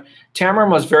 2075? Tamron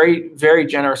was very, very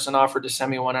generous and offered to send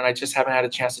me one, and I just haven't had a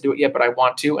chance to do it yet, but I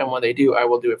want to, and when they do, I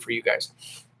will do it for you guys.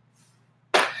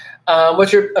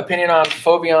 What's your opinion on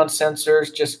Foveon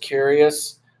sensors? Just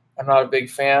curious. I'm not a big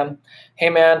fan. Hey,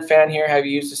 man, fan here. Have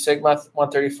you used the Sigma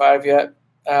 135 yet?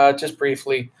 Just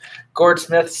briefly. Gord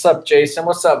Smith, what's up, Jason?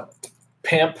 What's up,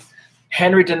 pimp?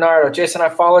 Henry DiNardo. Jason, I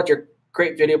followed your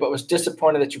great video, but was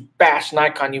disappointed that you bashed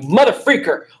Nikon, you mother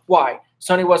freaker. Why?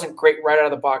 Sony wasn't great right out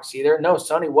of the box either. No,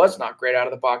 Sony was not great out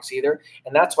of the box either.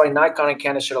 And that's why Nikon and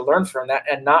Canon should have learned from that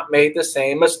and not made the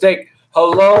same mistake.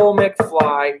 Hello,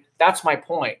 McFly. That's my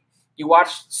point. You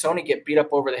watch Sony get beat up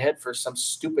over the head for some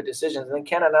stupid decisions, and then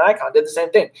Canon and Nikon did the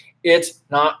same thing. It's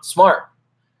not smart.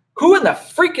 Who in the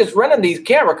freak is running these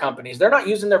camera companies? They're not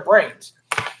using their brains.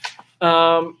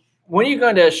 When are you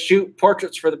going to shoot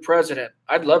portraits for the president?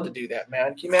 I'd love to do that,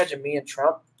 man. Can you imagine me and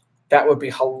Trump? That would be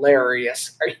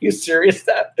hilarious. Are you serious?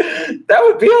 That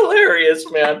would be hilarious,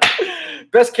 man.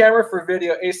 Best camera for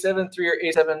video, A7 III or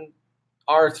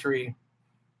A7R III.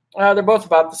 They're both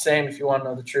about the same if you want to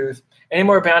know the truth. Any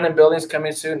more abandoned buildings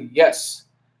coming soon? Yes.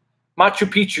 Machu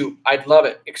Picchu, I'd love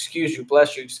it. Excuse you,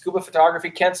 bless you. Scuba photography,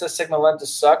 Ken says Sigma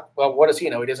lenses suck. Well, what does he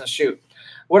know? He doesn't shoot.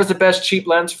 What is the best cheap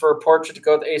lens for a portrait to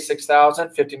go with the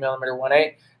A6000, 50 millimeter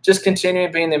 1.8? Just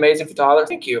continuing being the amazing photographer.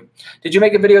 Thank you. Did you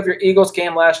make a video of your Eagles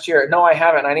game last year? No, I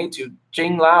haven't. I need to.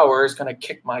 Jing Lauer is going to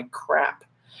kick my crap.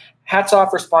 Hats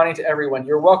off responding to everyone.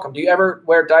 You're welcome. Do you ever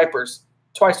wear diapers?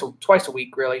 Twice a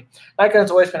week, really.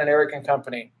 Nikon's always been an arrogant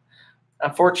company.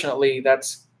 Unfortunately,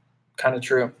 that's kind of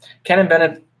true. Ken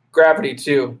invented gravity,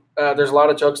 too. There's a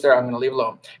lot of jokes there. I'm going to leave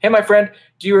alone. Hey, my friend,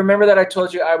 do you remember that I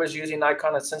told you I was using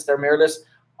Nikon, and since they're mirrorless,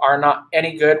 are not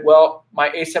any good? Well, my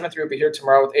A7 III will be here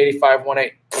tomorrow with 85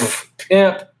 1.8.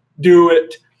 Pimp, do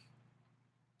it.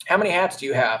 How many hats do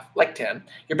you have? Like 10.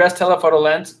 Your best telephoto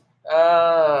lens?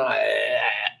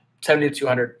 70 to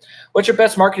 200. What's your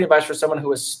best marketing advice for someone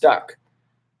who is stuck?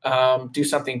 Do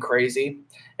something crazy.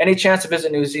 Any chance to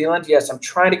visit New Zealand? Yes, I'm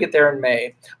trying to get there in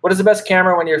May. What is the best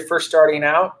camera when you're first starting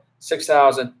out?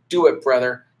 6,000. Do it,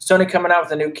 brother. Sony coming out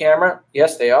with a new camera?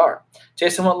 Yes, they are.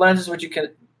 Jason, what lenses would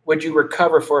you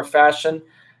recover for a fashion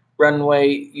runway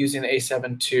using the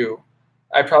A7 II?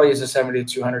 I'd probably use a 70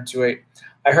 to 200 2.8.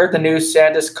 I heard the new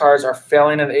SanDisk cards are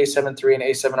failing in the A7 III and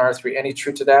A7R III. Any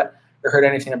truth to that? Or heard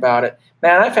anything about it?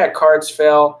 Man, I've had cards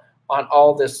fail on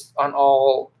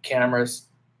all cameras.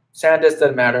 SanDisk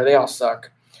doesn't matter. They all suck.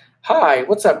 Hi,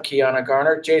 what's up, Kiana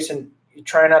Garner? Jason, you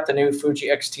trying out the new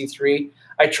Fuji X-T3?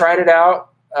 I tried it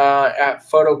out at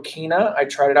Photokina. I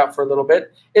tried it out for a little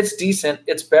bit. It's decent.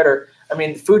 It's better. I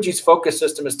mean, Fuji's focus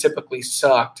system has typically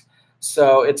sucked,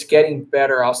 so it's getting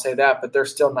better, I'll say that, but they're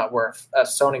still not where a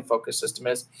Sony focus system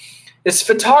is. Is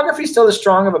photography still as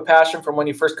strong of a passion from when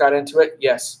you first got into it?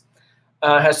 Yes.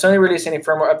 Has Sony released any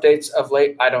firmware updates of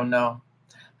late? I don't know.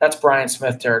 That's Brian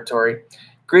Smith territory.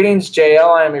 Greetings, JL.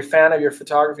 I am a fan of your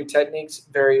photography techniques.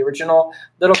 Very original.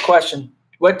 Little question.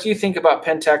 What do you think about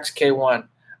Pentax K1?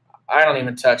 I don't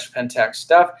even touch Pentax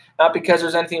stuff. Not because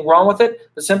there's anything wrong with it,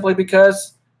 but simply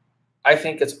because I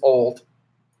think it's old.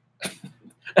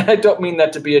 And I don't mean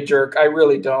that to be a jerk. I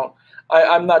really don't.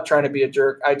 I'm not trying to be a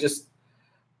jerk.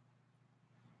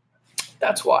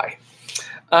 That's why.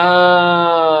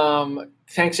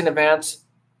 Thanks in advance.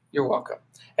 You're welcome.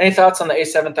 Any thoughts on the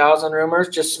A7000 rumors?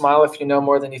 Just smile if you know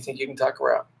more than you think you can talk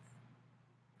about.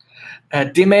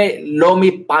 Dime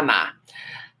Lomi Pana.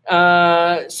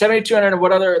 7200.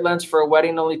 What other lens for a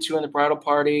wedding? Only 2 in the bridal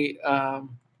party. I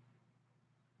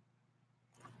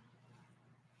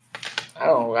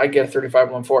don't know. I get a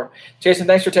 35-1.4. Jason,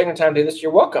 thanks for taking the time to do this.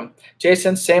 You're welcome.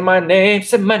 Jason, say my name.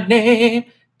 Say my name.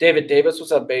 David Davis,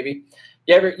 what's up, baby?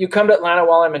 You come to Atlanta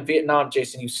while I'm in Vietnam,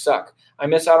 Jason. You suck. I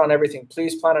miss out on everything.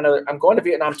 Please plan another. I'm going to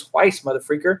Vietnam twice, mother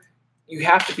freaker. You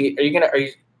have to be. Are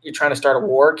you trying to start a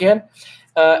war again?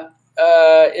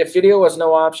 If video was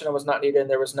no option and was not needed and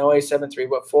there was no A7 III,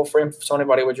 what full frame Sony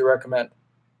body would you recommend?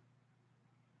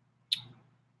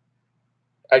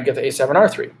 I'd get the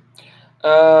A7R III.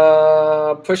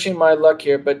 Pushing my luck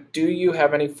here, but do you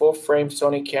have any full frame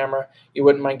Sony camera you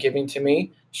wouldn't mind giving to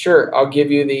me? Sure, I'll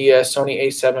give you the Sony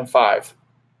A7 IV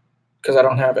because I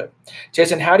don't have it.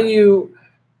 Jason, how do you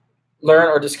learn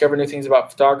or discover new things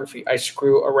about photography? I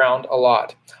screw around a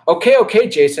lot. Okay,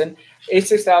 Jason.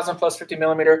 A6000 plus 50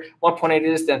 millimeter, 1.8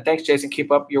 is then. Thanks, Jason.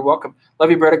 Keep up. You're welcome.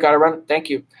 Love you, brother. Gotta run. Thank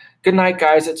you. Good night,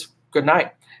 guys. It's good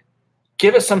night.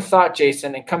 Give it some thought,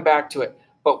 Jason, and come back to it.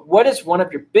 But what is one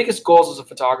of your biggest goals as a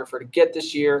photographer to get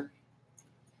this year?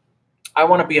 I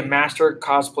want to be a master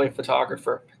cosplay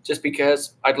photographer just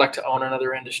because I'd like to own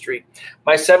another industry.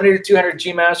 My 70-200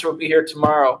 G Master will be here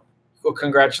tomorrow. Well,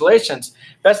 congratulations.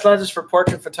 Best lenses for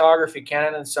portrait photography,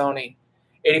 Canon and Sony.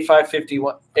 8550,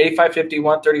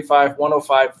 135,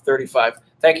 105, 35.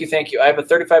 Thank you. I have a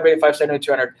 35, 85,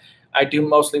 70-200. I do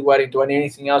mostly wedding. Do I need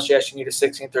anything else? Yes, you need a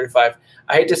 1635.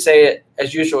 I hate to say it,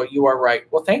 as usual, you are right.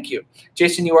 Well, thank you.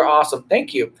 Jason, you are awesome.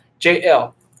 Thank you.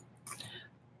 JL.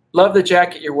 Love the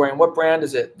jacket you're wearing. What brand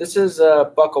is it? This is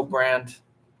a Buckle brand.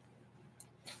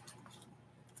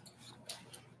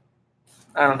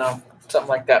 I don't know. Something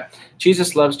like that.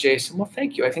 Jesus loves Jason. Well,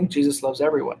 thank you. I think Jesus loves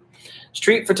everyone.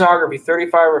 Street photography,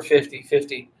 35 or 50?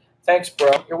 50. Thanks,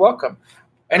 bro. You're welcome.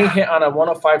 Any hint on a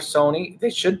 105 Sony? They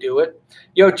should do it.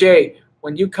 Yo, Jay,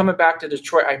 when you coming back to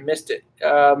Detroit, I missed it.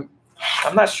 I'm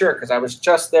not sure because I was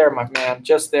just there, my man,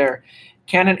 just there.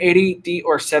 Canon 80D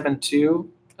or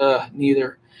 7.2?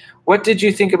 Neither. What did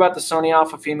you think about the Sony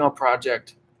Alpha Female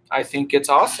project? I think it's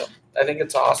awesome. I think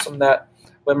it's awesome that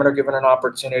women are given an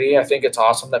opportunity. I think it's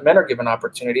awesome that men are given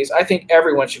opportunities. I think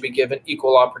everyone should be given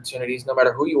equal opportunities, no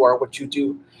matter who you are, what you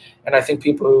do. And I think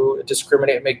people who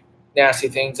discriminate, make nasty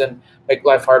things, and make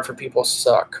life hard for people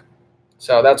suck.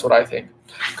 So that's what I think.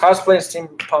 Cosplay and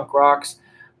steampunk rocks.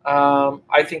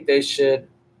 I think they should.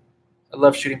 I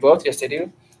love shooting both. Yes, they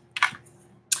do.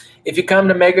 If you come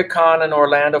to MegaCon in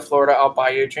Orlando, Florida, I'll buy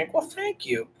you a drink. Well, thank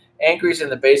you. Angry's in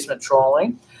the basement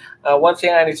trolling. One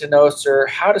thing I need to know, sir,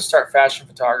 how to start fashion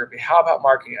photography. How about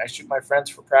marketing? I shoot my friends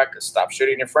for practice. Stop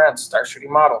shooting your friends. Start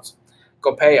shooting models.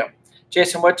 Go pay them.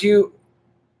 Jason, what do you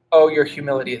owe your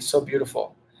humility? It's so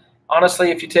beautiful. Honestly,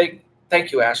 if you take,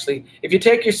 thank you, Ashley. If you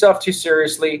take yourself too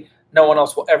seriously, no one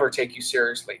else will ever take you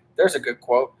seriously. There's a good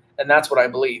quote, and that's what I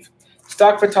believe.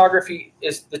 Stock photography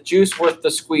is the juice worth the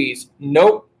squeeze.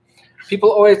 Nope.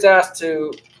 People always ask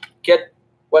to get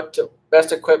what to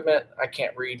best equipment. I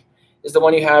can't read. Is the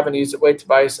one you have and use it. Wait to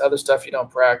buy other stuff you don't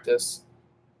practice.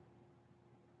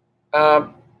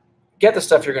 Get the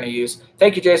stuff you're going to use.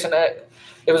 Thank you, Jason.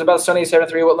 It was about Sony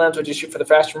A7 III. What lens would you shoot for the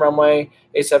fashion runway?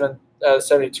 A7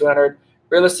 70-200.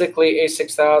 Realistically,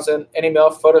 A6000. Any male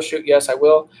photo shoot? Yes, I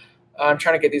will. I'm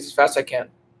trying to get these as fast as I can.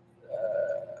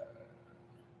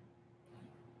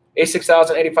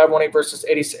 A6000, 85-18 versus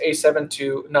A7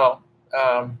 II. No.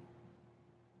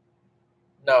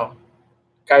 No.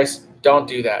 Guys, don't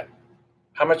do that.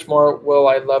 How much more will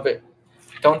I love it?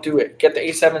 Don't do it. Get the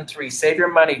A7 III. Save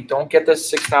your money. Don't get the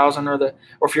 6000 or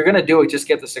if you're going to do it, just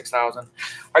get the 6000.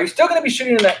 Are you still going to be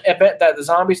shooting in the event that the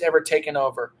zombies ever taken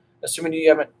over? Assuming you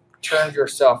haven't turned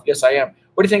yourself. Yes, I am.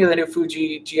 What do you think of the new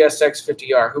Fuji GSX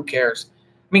 50R? Who cares?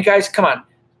 I mean, guys, come on.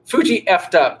 Fuji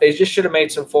effed up. They just should have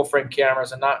made some full frame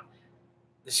cameras and not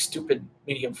the stupid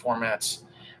medium formats.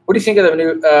 What do you think of the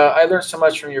new? I learned so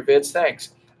much from your vids.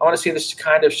 Thanks. I want to see this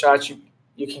kind of shots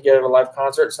you can get at a live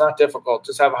concert. It's not difficult.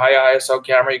 Just have a high ISO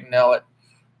camera. You can nail it.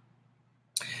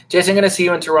 Jason, I'm going to see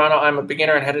you in Toronto. I'm a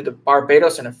beginner and headed to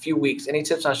Barbados in a few weeks. Any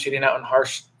tips on shooting out in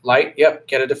harsh light? Yep,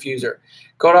 get a diffuser.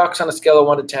 Kodak's on a scale of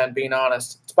 1 to 10, being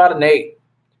honest. It's about an 8. It's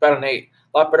about an 8.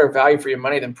 A lot better value for your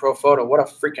money than Pro Photo. What a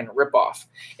freaking ripoff.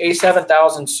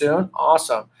 A7000 soon.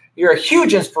 Awesome. You're a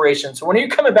huge inspiration. So when are you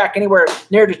coming back anywhere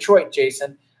near Detroit,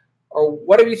 Jason? Or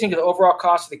what do you think of the overall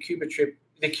cost of the Cuba trip?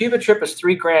 The Cuba trip is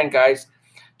 $3,000, guys.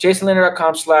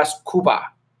 JasonLinner.com/Cuba.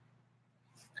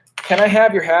 Can I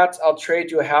have your hats? I'll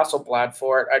trade you a Hasselblad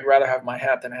for it. I'd rather have my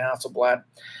hat than a Hasselblad.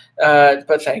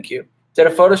 But thank you. Did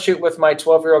a photo shoot with my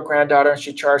 12-year-old granddaughter, and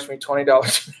she charged me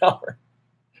 $20 an hour.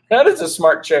 That is a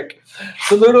smart chick.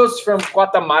 Saludos from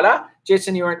Guatemala.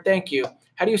 Jason, thank you.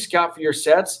 How do you scout for your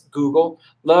sets? Google.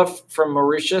 Love from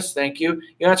Mauritius. Thank you.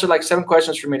 You answered like 7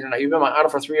 questions for me tonight. You've been my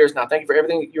idol for 3 years now. Thank you for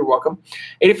everything. You're welcome.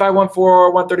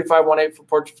 8514, 13518 for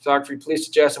portrait photography. Please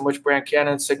suggest in which brand: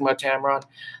 Canon, Sigma, Tamron.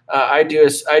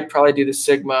 I'd probably do the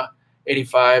Sigma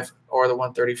 85 or the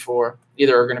 134.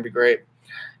 Either are going to be great.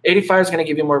 85 is going to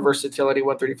give you more versatility.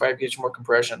 135 gives you more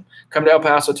compression. Come to El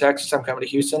Paso, Texas. I'm coming to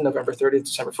Houston, November 30th,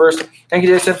 December 1st. Thank you,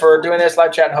 Jason, for doing this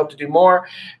live chat and hope to do more.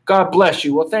 God bless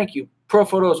you. Well, thank you. Pro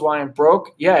Photo is why I'm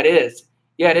broke. Yeah, it is.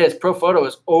 Yeah, it is. Pro Photo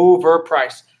is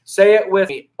overpriced. Say it with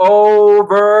me.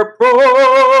 Overpriced.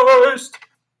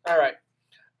 All right.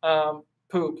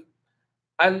 Poop.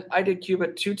 I did Cuba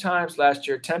 2 times last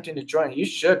year, attempting to join. You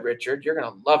should, Richard. You're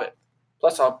going to love it.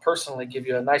 Plus, I'll personally give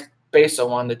you a nice beso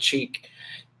on the cheek.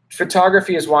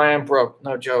 Photography is why I'm broke.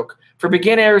 No joke. For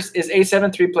beginners, is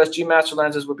A7 III plus G Master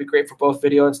lenses would be great for both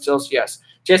video and stills? Yes.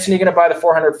 Jason, you going to buy the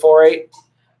 400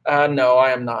 4.8? No,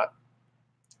 I am not.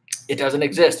 It doesn't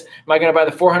exist. Am I going to buy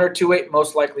the 400 2.8?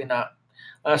 Most likely not.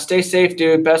 Stay safe,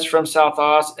 dude. Best from South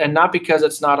Oz. And not because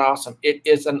it's not awesome. It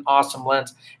is an awesome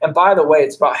lens. And by the way,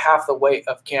 it's about half the weight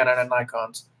of Canon and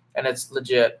Nikon's. And it's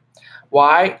legit.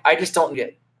 Why? I just don't need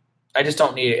it. I just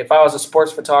don't need it. If I was a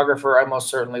sports photographer, I most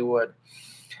certainly would.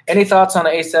 Any thoughts on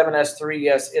the A7S III?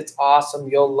 Yes, it's awesome.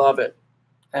 You'll love it.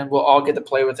 And we'll all get to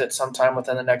play with it sometime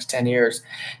within the next 10 years.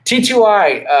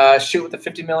 T2i, shoot with the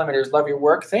 50 millimeters. Love your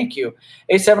work. Thank you.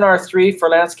 A7R III for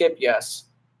landscape? Yes.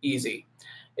 Easy.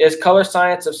 Is color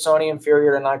science of Sony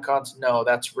inferior to Nikon's? No,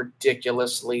 that's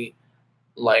ridiculously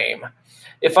lame.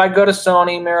 If I go to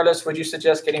Sony, mirrorless, would you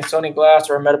suggest getting Sony Glass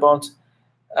or Metabones?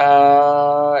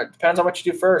 It depends on what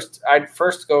you do first. I'd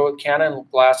first go with Canon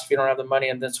Glass if you don't have the money,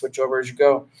 and then switch over as you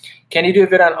go. Can you do a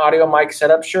bit on audio mic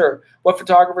setup? Sure. What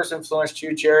photographers influenced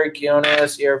you? Jerry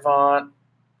Kionis, Irvant.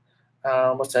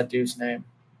 What's that dude's name?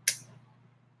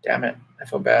 Damn it. I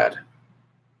feel bad.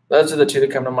 Those are the 2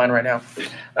 that come to mind right now.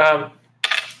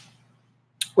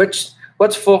 What's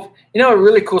full? You know, a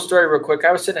really cool story real quick.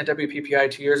 I was sitting at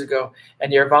WPPI 2 years ago,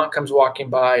 and Irvant comes walking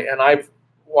by, and I've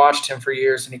watched him for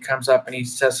years, and he comes up and he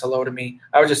says hello to me.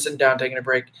 I was just sitting down taking a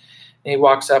break, and he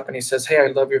walks up and he says, "Hey, I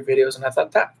love your videos." And I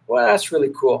thought, well, that's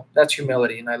really cool. That's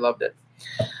humility, and I loved it.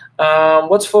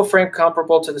 What's full frame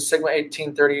comparable to the Sigma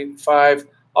 1835?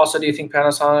 Also, do you think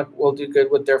Panasonic will do good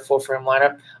with their full frame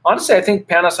lineup? Honestly, I think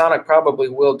Panasonic probably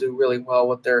will do really well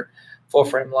with their full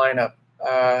frame lineup.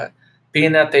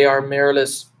 Being that they are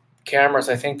mirrorless cameras,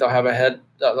 I think they'll have a head.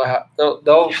 They'll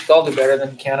do better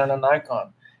than Canon and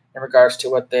Nikon in regards to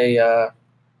what they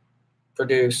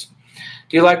produce.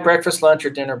 Do you like breakfast, lunch, or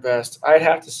dinner best? I'd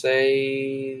have to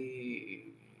say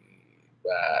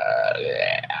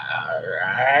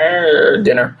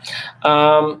dinner.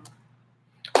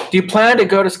 Do you plan to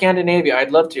go to Scandinavia?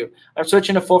 I'd love to. I'm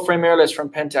switching to full-frame mirrorless from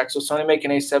Pentax, so Sony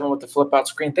making A7 with the flip-out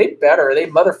screen. They better. They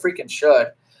mother-freaking should.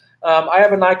 I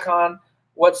have a Nikon.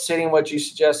 What setting would you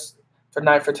suggest for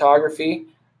night photography?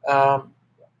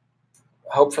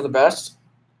 Hope for the best.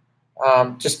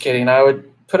 Just kidding. I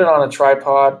would put it on a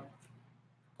tripod,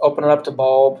 open it up to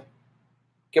bulb,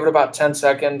 give it about 10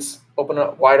 seconds, open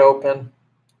it wide open,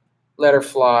 let her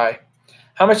fly.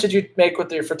 How much did you make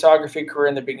with your photography career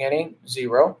in the beginning?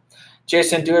 0.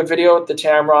 Jason, do a video with the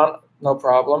Tamron. No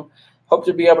problem. Hope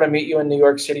to be able to meet you in New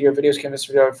York City. Your videos can be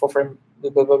full frame.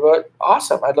 Blah, blah, blah, blah.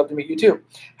 Awesome. I'd love to meet you too.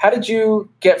 How did you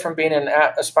get from being an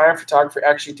aspiring photographer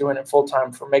actually doing it full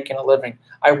time for making a living?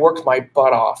 I worked my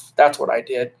butt off. That's what I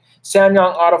did.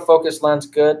 Samyang autofocus lens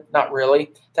good? Not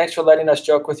really. Thanks for letting us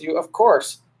joke with you. Of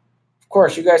course. Of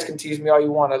course. You guys can tease me all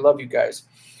you want. I love you guys.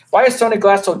 Why is Sony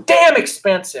Glass so damn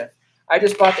expensive? I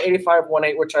just bought the 85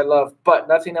 1.8, which I love, but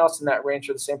nothing else in that range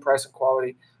for the same price and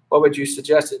quality. What would you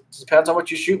suggest? It depends on what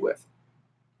you shoot with.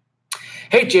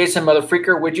 Hey, Jason, mother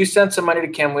freaker, would you send some money to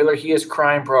Ken Wheeler? He is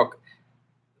crying broke.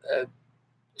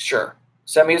 Sure.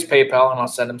 Send me his PayPal and I'll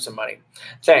send him some money.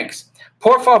 Thanks.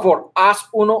 Por favor, haz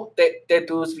uno de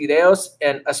tus videos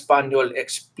en español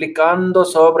explicando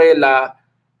sobre la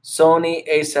Sony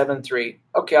A7 III.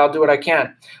 Okay, I'll do what I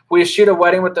can. Will you shoot a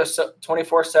wedding with the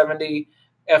 2470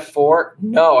 F4?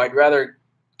 No, I'd rather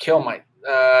kill my,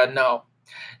 no.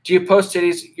 Do you post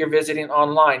cities you're visiting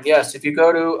online? Yes. If you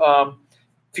go to,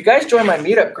 if you guys join my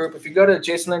meetup group, if you go to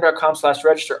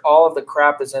jasonling.com/register, all of the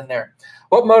crap is in there.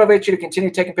 What motivates you to continue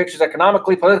taking pictures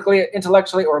economically, politically,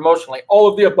 intellectually, or emotionally? All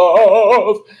of the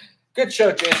above. Good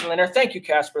show, Jason Linder. Thank you,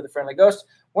 Casper, the friendly ghost.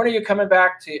 When are you coming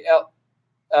back to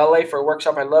LA for a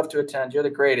workshop? I'd love to attend. You're the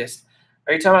greatest.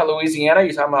 Are you talking about Louisiana? Are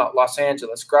you talking about Los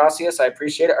Angeles? Gracias. I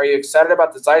appreciate it. Are you excited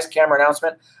about the Zeiss camera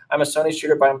announcement? I'm a Sony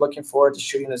shooter, but I'm looking forward to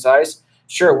shooting the Zeiss.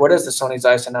 Sure. What is the Sony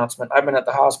Zeiss announcement? I've been at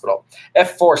the hospital.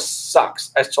 F4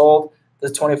 sucks. I sold the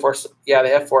 24. Yeah, the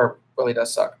F4 really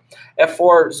does suck.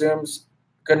 F4 zooms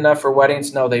good enough for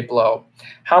weddings? No, they blow.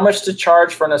 How much to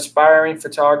charge for an aspiring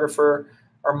photographer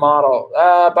or model?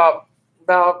 About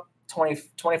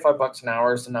 25 bucks an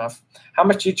hour is enough. How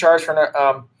much do you charge for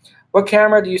an what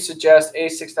camera do you suggest?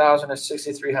 A6000 or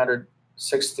 6300?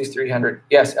 6,300.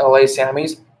 Yes, LA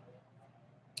Sammys.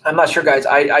 I'm not sure, guys.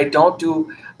 I don't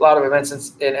do a lot of events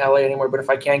in LA anymore, but if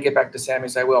I can get back to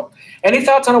Sammy's, I will. Any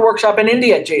thoughts on a workshop in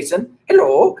India, Jason?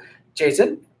 Hello,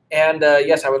 Jason. And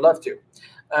yes, I would love to.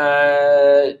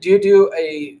 Did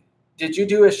you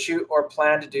do a shoot or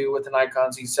plan to do with an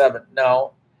Nikon Z7?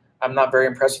 No, I'm not very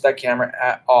impressed with that camera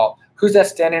at all. Who's that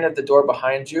standing at the door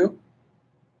behind you?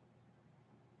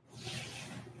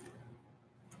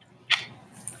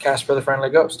 Casper the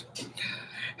Friendly Ghost.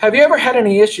 Have you ever had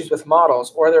any issues with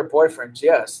models or their boyfriends?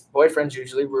 Yes, boyfriends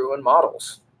usually ruin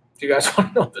models. If you guys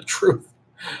want to know the truth.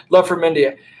 Love from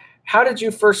India. How did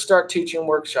you first start teaching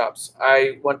workshops?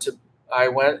 I went and,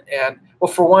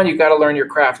 well, for one, you got to learn your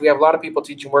craft. We have a lot of people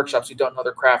teaching workshops who don't know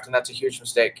their craft, and that's a huge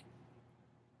mistake.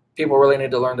 People really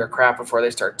need to learn their craft before they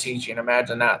start teaching.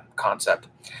 Imagine that concept.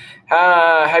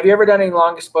 Have you ever done any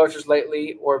long exposures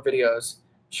lately or videos?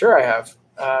 Sure, I have.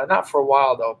 Not for a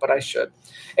while, though, but I should.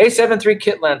 A7 III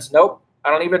kit lens. Nope.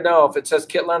 I don't even know. If it says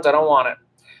kit lens, I don't want it.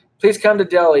 Please come to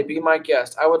Delhi. Be my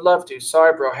guest. I would love to.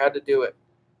 Sorry, bro. Had to do it.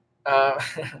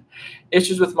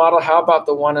 Issues with model. How about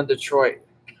the one in Detroit?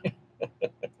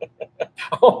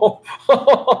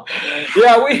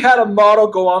 Yeah, we had a model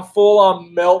go on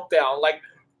full-on meltdown. Like,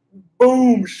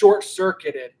 boom,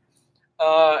 short-circuited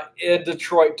in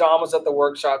Detroit. Dom was at the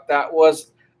workshop. That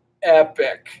was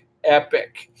epic.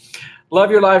 Epic. Love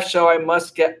your live show. I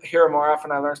must get here more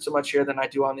often. I learn so much here than I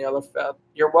do on the other.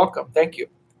 You're welcome. Thank you.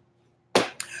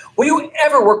 Will you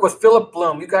ever work with Philip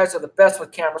Bloom? You guys are the best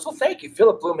with cameras. Well, thank you.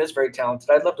 Philip Bloom is very talented.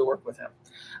 I'd love to work with him.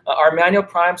 Are manual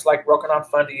primes like broken on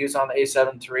fun to use on the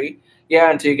A7 III? Yeah,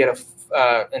 until you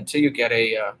get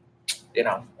a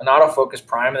an autofocus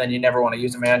prime, and then you never want to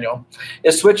use a manual.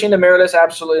 Is switching to mirrorless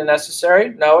absolutely necessary?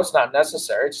 No, it's not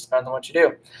necessary. It just depends on what you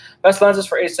do. Best lenses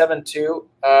for A7 II,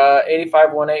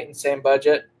 85-1.8 in same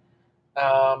budget,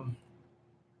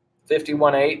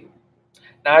 50-1.8.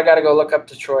 Now I got to go look up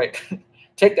Detroit.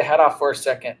 Take the hat off for a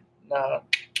second. No,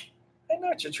 I know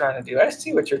what you're trying to do. I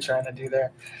see what you're trying to do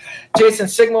there. Jason,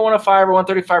 Sigma 105 or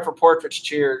 135 for portraits.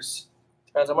 Cheers.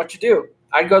 Depends on what you do.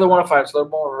 I'd go to the 105. It's a little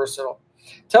more versatile.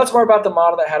 Tell us more about the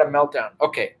model that had a meltdown.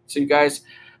 Okay, so you guys,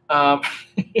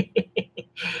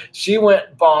 she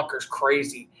went bonkers,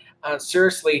 crazy.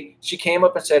 Seriously, she came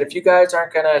up and said, if you guys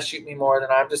aren't going to shoot me more, then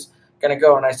I'm just going to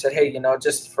go. And I said, hey,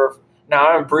 just for now,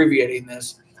 I'm abbreviating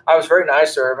this. I was very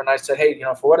nice to her, and I said, hey,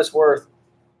 for what it's worth,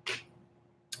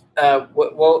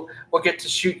 we'll get to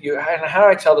shoot you. And how do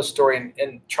I tell the story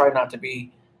and try not to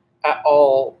be at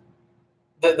all?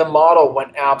 The model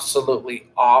went absolutely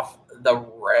off the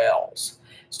rails.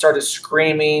 Started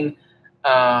screaming,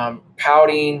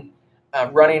 pouting,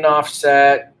 running off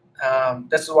set.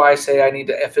 This is why I say I need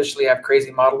to officially have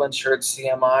crazy model insurance,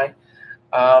 CMI,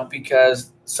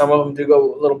 because some of them do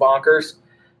go a little bonkers.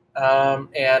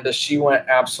 And she went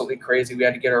absolutely crazy. We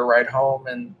had to get her a ride home,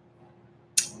 and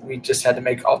we just had to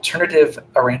make alternative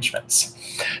arrangements.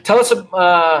 Tell us,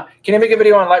 can you make a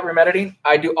video on Lightroom editing?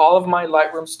 I do all of my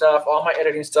Lightroom stuff, all my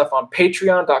editing stuff on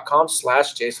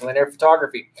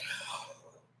patreon.com/JasonLanier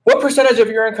What percentage of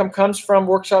your income comes from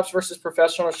workshops versus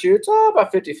professional shoots? Oh,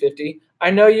 about 50-50.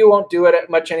 I know you won't do it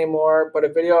much anymore, but a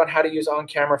video on how to use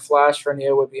on-camera flash for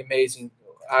Neo would be amazing.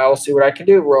 I'll see what I can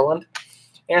do, Roland.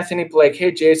 Anthony Blake.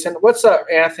 Hey, Jason. What's up,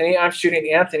 Anthony? I'm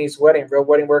shooting Anthony's wedding, real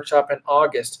wedding workshop in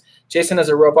August. Jason is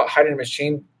a robot hiding a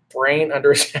machine brain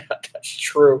under his head. That's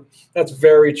true. That's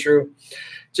very true.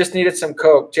 Just needed some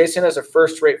coke. Jason is a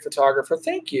first-rate photographer.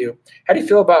 Thank you. How do you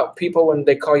feel about people when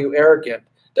they call you arrogant?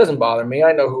 Doesn't bother me.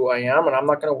 I know who I am, and I'm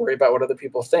not going to worry about what other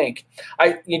people think.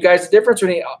 You guys, the difference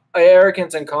between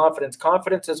arrogance and confidence.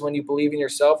 Confidence is when you believe in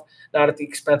yourself, not at the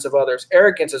expense of others.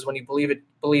 Arrogance is when you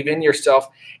believe in yourself,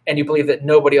 and you believe that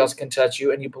nobody else can touch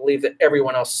you, and you believe that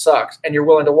everyone else sucks, and you're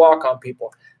willing to walk on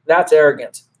people. That's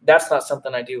arrogance. That's not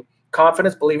something I do.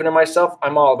 Confidence, believing in myself,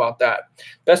 I'm all about that.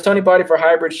 Best Tony body for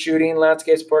hybrid shooting,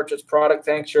 landscapes, portraits, product.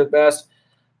 Thanks, you're the best.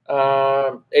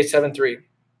 A7 III.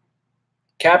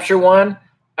 Capture One.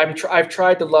 I've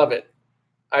tried to love it.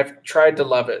 I've tried to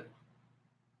love it.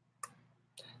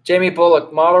 Jamie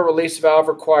Bullock, model release valve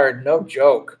required. No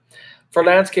joke. For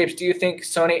landscapes, do you think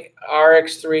Sony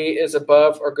RX3 is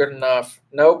above or good enough?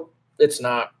 Nope, it's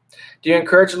not. Do you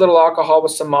encourage a little alcohol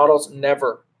with some models?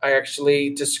 Never. I actually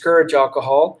discourage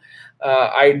alcohol.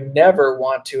 I never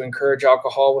want to encourage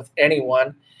alcohol with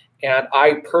anyone, and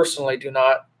I personally do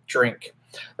not drink.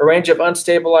 A range of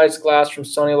unstabilized glass from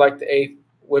Sony like the A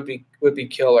would be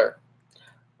killer.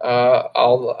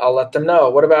 I'll let them know.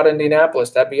 What about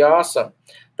Indianapolis? That'd be awesome.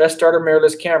 Best starter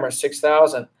mirrorless camera,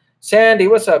 6,000. Sandy,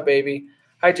 what's up, baby?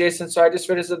 Hi, Jason. So I just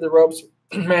visited the ropes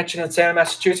mansion in Salem,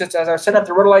 Massachusetts, as I was setting up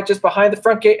the rotor light just behind the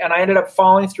front gate, and I ended up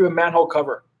falling through a manhole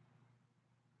cover.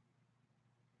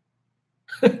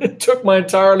 It took my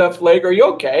entire left leg. Are you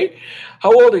okay?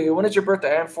 How old are you? When is your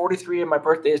birthday? I'm 43, and my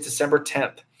birthday is December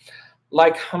 10th.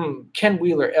 Like, Ken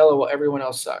Wheeler, LOL, everyone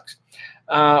else sucks.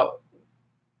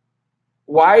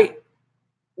 Why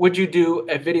would you do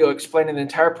a video explaining the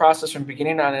entire process from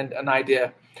beginning on an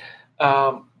idea?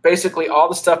 Basically, all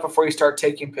the stuff before you start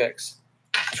taking pics.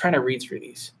 I'm trying to read through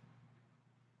these.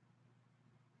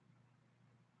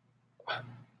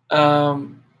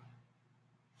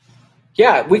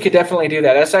 Yeah, we could definitely do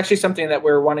that. That's actually something that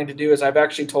we're wanting to do. Is I've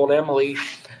actually told Emily,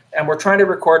 and we're trying to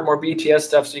record more BTS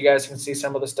stuff so you guys can see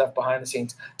some of the stuff behind the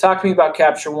scenes. Talk to me about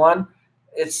Capture One.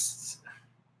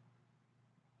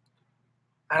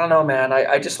 I don't know, man.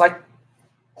 I just like.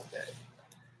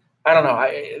 I don't know.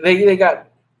 They got.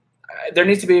 There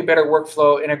needs to be a better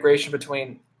workflow integration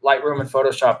between Lightroom and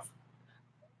Photoshop.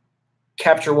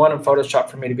 Capture One and Photoshop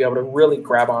for me to be able to really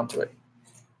grab onto it.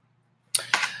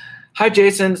 Hi,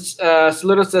 Jason.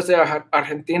 Saludos desde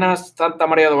Argentina, Santa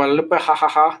Maria de Guadalupe. Ha, ha,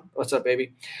 ha. What's up,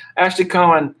 baby? Ashley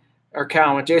Cohen, or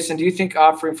Cowan. Jason, do you think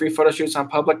offering free photo shoots on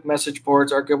public message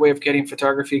boards are a good way of getting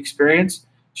photography experience?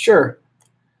 Sure.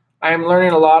 I am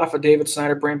learning a lot off of David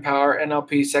Snyder, Brainpower,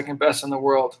 NLP, second best in the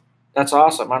world. That's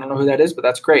awesome. I don't know who that is, but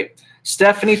that's great.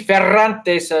 Stephanie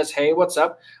Ferrante says, hey, what's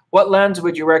up? What lens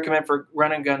would you recommend for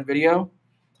run and gun video?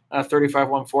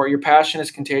 3514. Your passion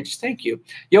is contagious. Thank you.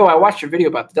 Yo, I watched your video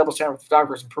about the double standard with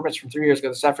photographers and permits from 3 years ago.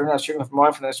 This afternoon, I was shooting with my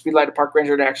wife and the speedlight to park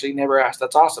ranger to actually never asked.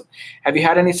 That's awesome. Have you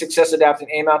had any success adapting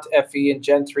A-mount to FE and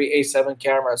Gen 3 A7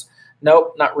 cameras?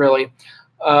 Nope, not really.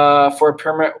 For a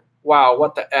permit, wow,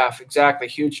 what the F? Exactly.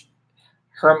 Huge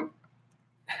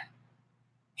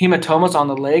hematomas on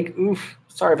the leg. Oof.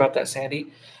 Sorry about that,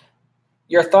 Sandy.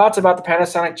 Your thoughts about the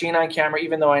Panasonic G9 camera,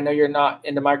 even though I know you're not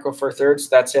into Micro Four Thirds.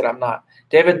 That's it. I'm not.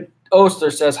 David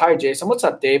Oster says, hi, Jason. What's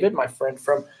up, David? My friend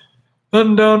from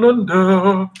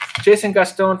London. Jason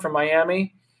Gaston from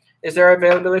Miami. Is there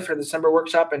availability for the December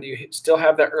workshop, and do you still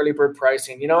have that early bird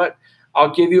pricing? You know what? I'll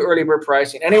give you early bird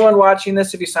pricing. Anyone watching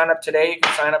this, if you sign up today, you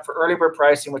can sign up for early bird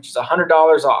pricing, which is $100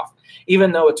 off,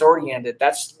 even though it's already ended.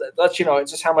 That's you know,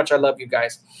 it's just how much I love you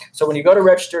guys. So when you go to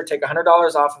register, take $100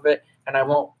 off of it, and I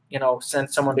won't, you know,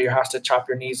 send someone to your house to chop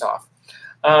your knees off.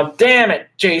 Damn it,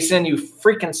 Jason, you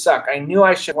freaking suck. I knew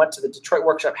I should have went to the Detroit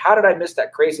workshop. How did I miss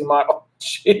that crazy model?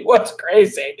 She was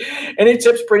crazy. Any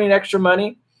tips for any extra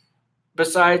money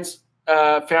besides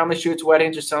family shoots,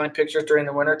 weddings, or selling pictures during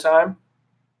the wintertime?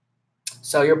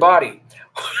 Sell your body.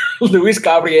 Luis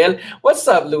Gabriel. What's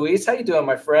up, Luis? How you doing,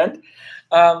 my friend?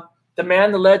 The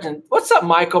man, the legend. What's up,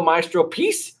 Michael Maestro?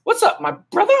 Peace. What's up, my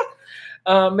brother?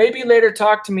 Maybe later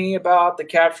talk to me about the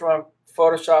Capture One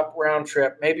Photoshop round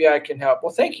trip. Maybe I can help.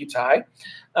 Well, thank you, Ty.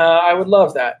 I would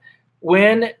love that.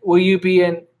 When will you be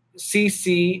in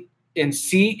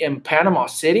in Panama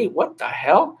City? What the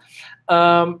hell?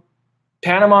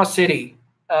 Panama City,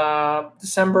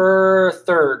 December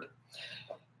 3rd.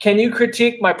 Can you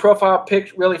critique my profile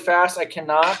pic really fast? I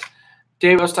cannot.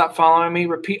 David, stop following me.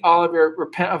 Repent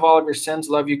of all of your sins.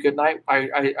 Love you. Good night.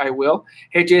 I will.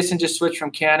 Hey, Jason, just switched from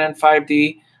Canon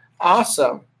 5D.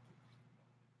 Awesome.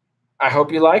 I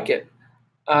hope you like it.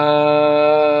 LOL.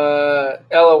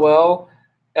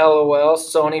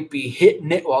 Sony be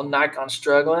hitting it while Nikon's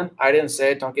struggling. I didn't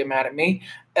say it. Don't get mad at me.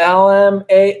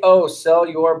 LMAO. Sell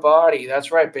your body.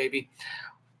 That's right, baby.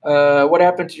 What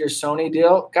happened to your Sony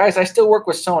deal? Guys, I still work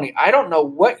with Sony. I don't know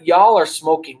what y'all are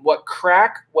smoking, what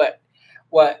crack, what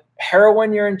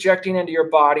heroin you're injecting into your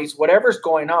bodies, whatever's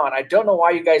going on. I don't know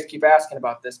why you guys keep asking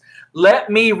about this.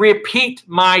 Let me repeat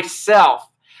myself.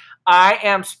 I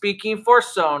am speaking for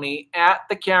Sony at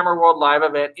the Camera World Live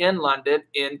event in London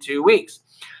in 2 weeks.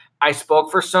 I spoke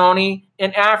for Sony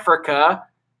in Africa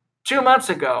 2 months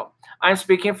ago. I'm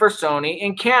speaking for Sony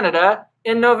in Canada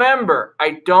in November.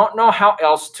 I don't know how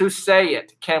else to say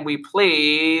it. Can we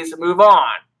please move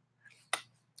on?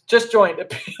 Just joined.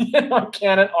 Opinion on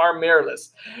Canon are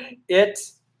mirrorless. It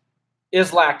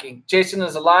is lacking. Jason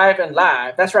is alive and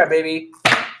live. That's right, baby.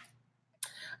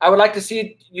 I would like to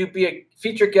see you be a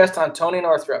featured guest on Tony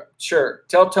Northrup. Sure.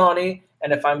 Tell Tony,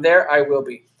 and if I'm there, I will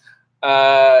be.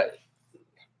 The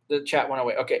chat went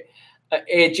away. Okay.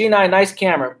 A G9, nice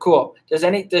camera. Cool.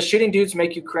 Does shooting dudes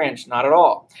make you cringe? Not at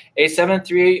all.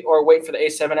 A7 III or wait for the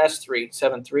A7S III.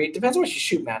 7 III. Depends on what you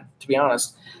shoot, man, to be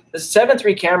honest. The 7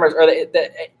 III cameras, or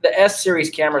the S series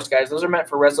cameras, guys, those are meant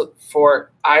for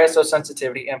ISO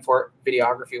sensitivity and for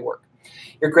videography work.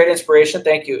 You're a great inspiration.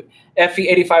 Thank you.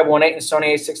 FE8518 and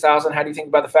Sony A6000. How do you think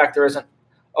about the fact there isn't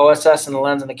OSS in the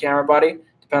lens and the camera body?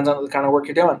 Depends on the kind of work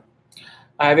you're doing.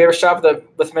 Have you ever shot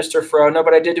with Mr. Fro? No,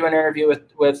 but I did do an interview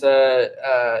with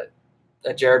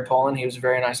Jared Poland. He was a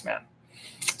very nice man.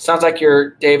 Sounds like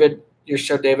your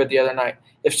showed David the other night.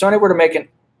 If Sony were to make an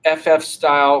FF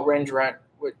style range rent,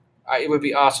 it would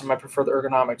be awesome. I prefer the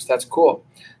ergonomics. That's cool.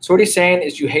 So what he's saying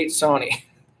is you hate Sony.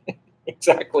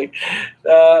 Exactly.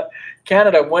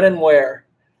 Canada, when and where?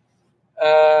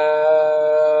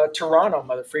 Toronto,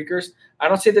 mother freakers. I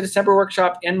don't see the December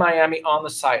workshop in Miami on the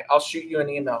site. I'll shoot you an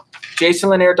email.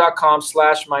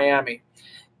 jasonlanier.com/Miami.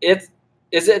 Is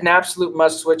it an absolute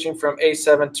must switching from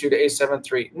A7 II to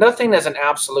A7 III? Nothing is an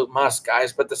absolute must,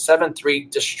 guys, but the 7 III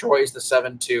destroys the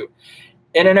 7 II.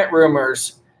 Internet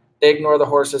rumors, they ignore the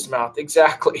horse's mouth.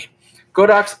 Exactly.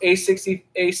 Godox A60,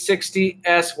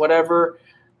 A60S, whatever.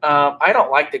 I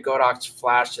don't like the Godox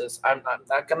flashes. I'm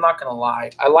not going to lie.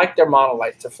 I like their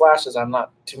monolights. The flashes I'm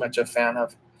not too much a fan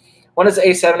of. When is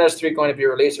A7S III going to be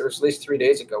released? It was released 3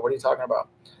 days ago. What are you talking about?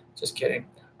 Just kidding.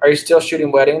 Are you still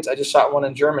shooting weddings? I just shot one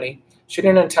in Germany.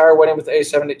 Shooting an entire wedding with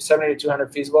A70 to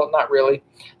 200 feasible? Not really.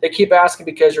 They keep asking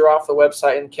because you're off the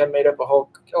website and Ken made up a whole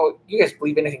 – oh, you guys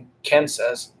believe anything Ken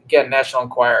says. Again, National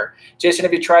Enquirer. Jason,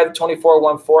 have you tried the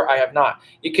 2414? I have not.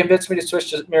 You convinced me to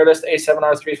switch to mirrorless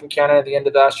A7R3 from Canon at the end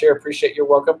of last year. Appreciate your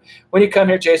welcome. When you come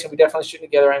here, Jason, we definitely shoot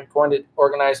together. I'm going to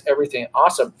organize everything.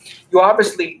 Awesome. You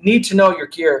obviously need to know your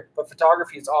gear, but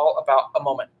photography is all about a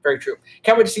moment. Very true.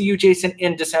 Can't wait to see you, Jason,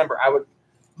 in December. I would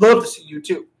love to see you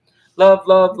too. Love,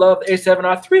 love, love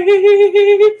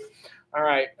A7R3. All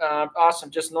right.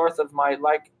 Awesome. Just north of my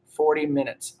 40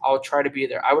 minutes. I'll try to be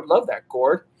there. I would love that,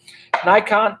 Gord.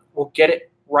 Nikon will get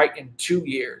it right in 2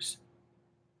 years.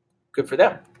 Good for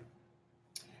them.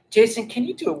 Jason, can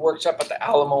you do a workshop at the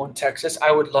Alamo in Texas?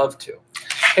 I would love to.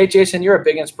 Hey, Jason, you're a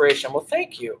big inspiration. Well,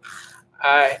 thank you.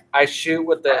 I shoot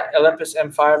with the Olympus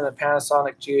M5 and the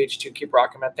Panasonic GH2. Keep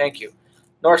rocking, man. Thank you.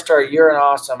 North Star, you're an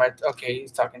awesome. Okay,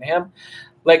 he's talking to him.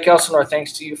 Lake Elsinore,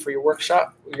 thanks to you for your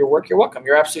workshop. Your work, you're welcome.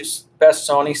 Your absolute best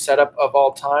Sony setup of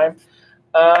all time.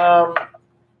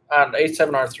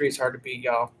 A7R3 is hard to beat,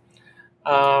 y'all.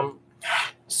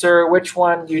 Sir, which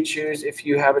one do you choose if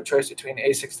you have a choice between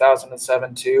A6000 and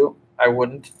 7 II? I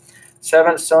wouldn't.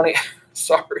 7 Sony,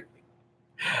 sorry.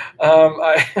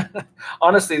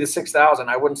 Honestly, the 6000,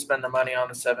 I wouldn't spend the money on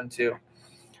the 7 II.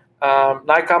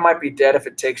 Nikon might be dead if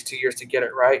it takes 2 years to get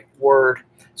it right. Word.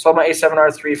 Sold my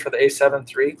A7R3 for the A7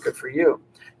 III. Good for you.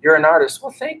 You're an artist.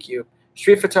 Well, thank you.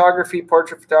 Street photography,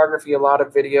 portrait photography, a lot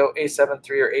of video, A7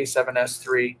 III or A7S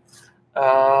III.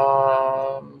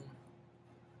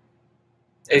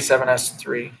 A7S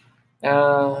III.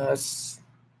 That's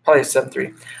probably A7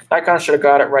 III. Nikon should have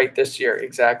got it right this year.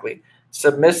 Exactly.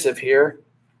 Submissive here.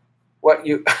 What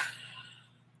you...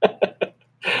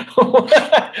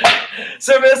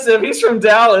 Submissive. He's from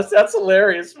Dallas. That's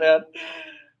hilarious, man.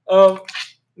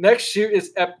 Next shoot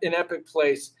is in Epic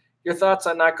Place. Your thoughts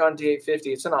on Nikon D850?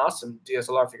 It's an awesome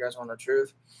DSLR if you guys want the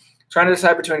truth. Trying to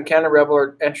decide between Canon Rebel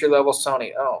or entry-level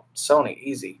Sony. Oh, Sony,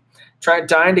 easy.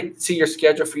 Dying to see your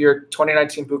schedule for your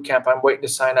 2019 boot camp. I'm waiting to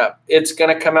sign up. It's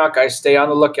going to come out, guys. Stay on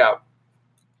the lookout.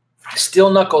 Steel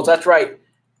knuckles, that's right.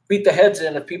 Beat the heads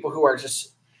in of people who are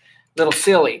just a little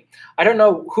silly. I don't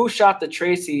know who shot the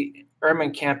Tracy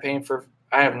Ehrman campaign for –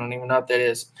 I don't even know what that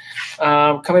is.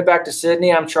 Coming back to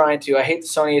Sydney, I'm trying to. I hate the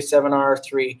Sony A7R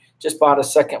III. Just bought a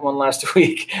second one last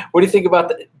week. What do you think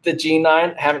about the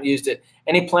G9? Haven't used it.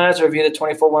 Any plans to review the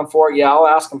 2414? Yeah, I'll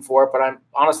ask them for it, but I'm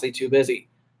honestly too busy.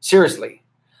 Seriously.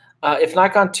 If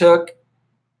Nikon took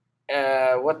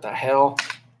what the hell?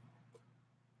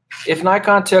 If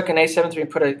Nikon took an A7 III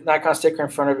and put a Nikon sticker in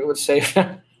front of it, would say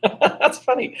that's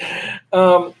funny.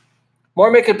 More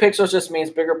megapixels just means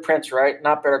bigger prints, right?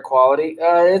 Not better quality.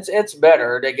 It's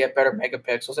better. They get better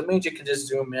megapixels. It means you can just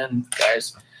zoom in,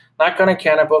 guys. Nikon and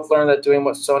Canon both learned that doing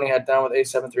what Sony had done with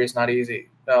A7 III is not easy.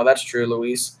 No, that's true,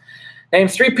 Luis. Name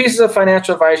 3 pieces of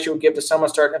financial advice you would give to someone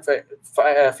starting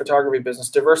a photography business.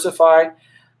 Diversify.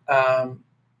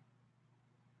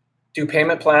 Do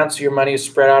payment plans so your money is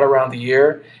spread out around the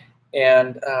year.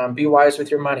 And be wise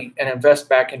with your money and invest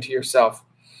back into yourself.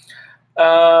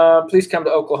 Please come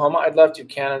to Oklahoma. I'd love to.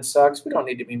 Canon sucks. We don't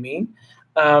need to be mean.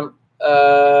 Do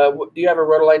you have a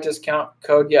Rotolite discount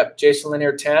code? Yep. Jason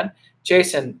Linear 10.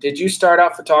 Jason, did you start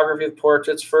out photography with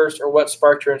portraits first, or what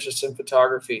sparked your interest in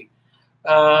photography?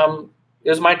 It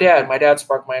was my dad. My dad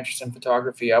sparked my interest in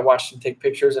photography. I watched him take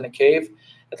pictures in a cave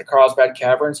at the Carlsbad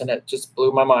Caverns, and it just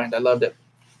blew my mind. I loved it.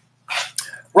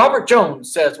 Robert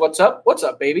Jones says, what's up? What's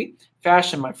up, baby?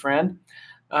 Fashion, my friend.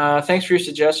 Thanks for your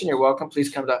suggestion. You're welcome.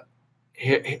 Please come to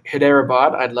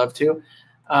Hyderabad. I'd love to.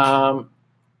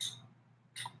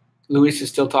 Luis is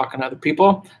still talking to other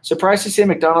people. Surprised to see a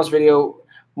McDonald's video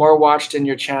more watched in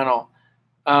your channel.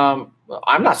 I'm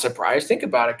not surprised. Think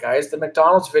about it, guys. The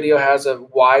McDonald's video has a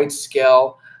wide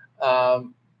scale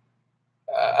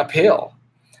appeal.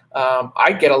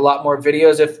 I get a lot more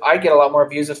videos I get a lot more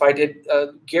views if I did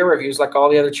gear reviews like all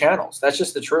the other channels. That's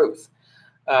just the truth.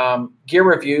 Gear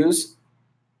reviews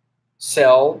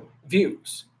sell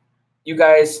views. You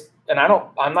guys, and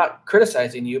I'm not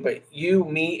criticizing you, but you,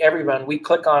 me, everyone, we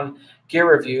click on gear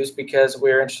reviews because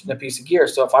we're interested in a piece of gear.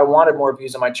 So if I wanted more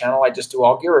views on my channel, I just do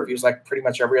all gear reviews like pretty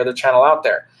much every other channel out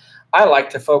there. I like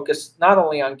to focus not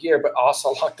only on gear, but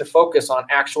also like to focus on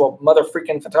actual mother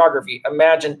freaking photography.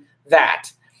 Imagine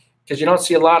that, because you don't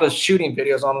see a lot of shooting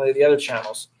videos on the other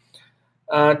channels.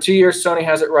 2 years, Sony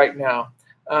has it right now.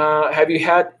 Have you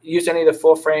used any of the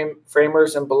full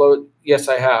framers and below? Yes,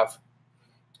 I have.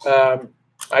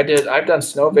 I've done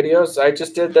snow videos. I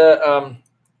just did the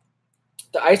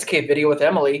ice cave video with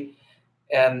Emily,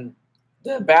 and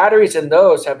the batteries in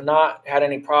those have not had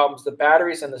any problems. The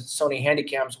batteries in the Sony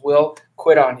Handycams will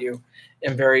quit on you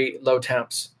in very low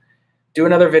temps. Do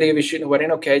another video of you shooting a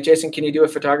wedding. Okay, Jason, can you do a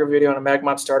photography video on a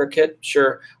Magmont starter kit?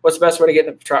 Sure. What's the best way to get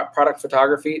into product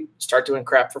photography? Start doing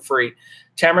crap for free.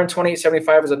 Tamron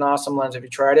 2875 is an awesome lens. Have you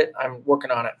tried it? I'm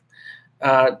working on it.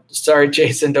 Sorry,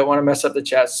 Jason, don't want to mess up the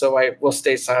chat, so I will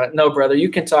stay silent. No, brother, you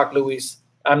can talk, Luis.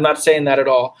 I'm not saying that at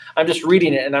all. I'm just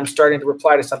reading it, and I'm starting to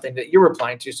reply to something that you're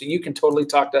replying to, so you can totally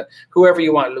talk to whoever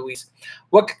you want, Luis.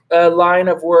 What line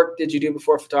of work did you do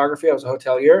before photography? I was a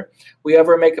hotelier. We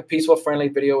ever make a peaceful, friendly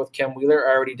video with Ken Wheeler?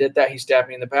 I already did that. He stabbed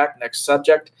me in the back. Next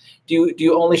subject. Do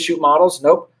you only shoot models?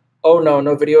 Nope. Oh,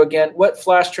 no video again. What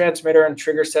flash transmitter and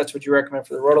trigger sets would you recommend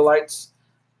for the rotolights?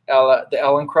 The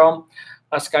Ellen Chrome.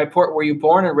 Skyport, were you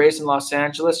born and raised in Los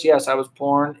Angeles? Yes, I was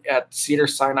born at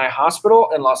Cedars-Sinai Hospital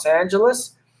in Los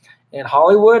Angeles, in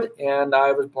Hollywood, and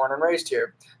I was born and raised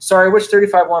here. Sorry, which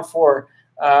 3514?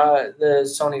 The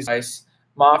Sony's nice.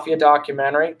 Mafia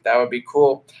documentary, that would be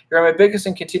cool. You're my biggest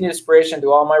and continued inspiration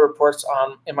to all my reports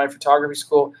in my photography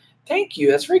school. Thank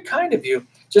you. That's very kind of you.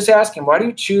 Just asking, why do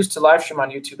you choose to live stream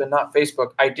on YouTube and not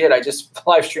Facebook? I did. I just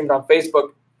live streamed on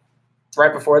Facebook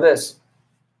right before this.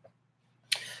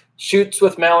 Shoots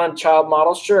with male and child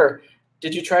models? Sure.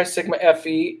 Did you try Sigma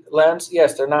FE lens?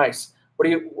 Yes, they're nice.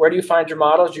 Where do you find your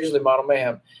models? Usually Model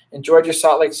Mayhem. Enjoyed your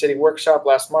Salt Lake City workshop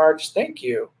last March. Thank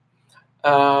you.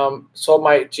 Sold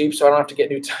my Jeep so I don't have to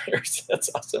get new tires. That's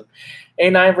awesome.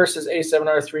 A9 versus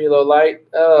A7R3 low light.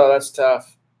 Oh, that's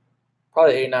tough.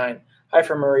 Probably A9. Hi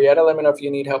from Marietta. Let me know if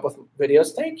you need help with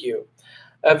videos. Thank you.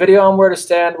 A video on where to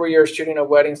stand where you're shooting a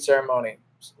wedding ceremony.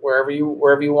 Wherever you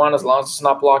want, as long as it's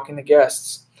not blocking the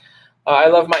guests. I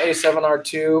love my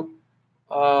A7R2.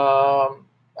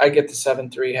 I get the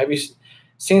 7.3. Have you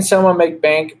seen someone make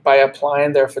bank by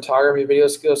applying their photography video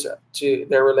skills to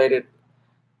their related?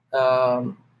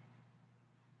 Not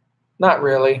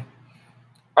really.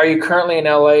 Are you currently in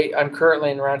LA? I'm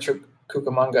currently in Rancho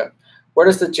Cucamonga. Where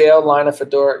does the jail line of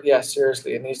Fedora? Yes,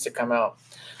 seriously, it needs to come out.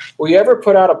 Will you ever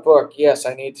put out a book? Yes,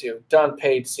 I need to. Done,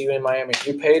 paid. See you in Miami.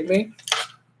 You paid me?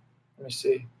 Let me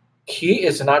see. He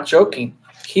is not joking.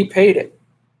 He paid it.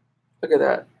 Look at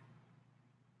that.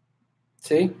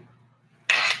 See?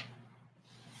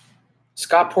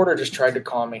 Scott Porter just tried to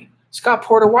call me. Scott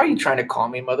Porter, why are you trying to call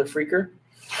me, mother freaker?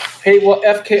 Hey, well,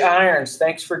 FK Irons,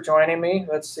 thanks for joining me.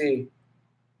 Let's see.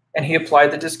 And he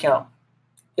applied the discount.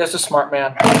 Yes, a smart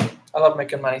man. I love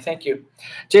making money. Thank you.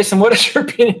 Jason, what is your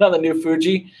opinion on the new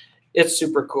Fuji? It's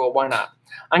super cool. Why not?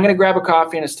 I'm going to grab a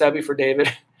coffee and a stubby for David.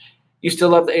 You still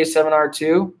love the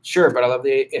A7R2? Sure, but I love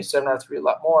the A7R3 a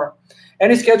lot more.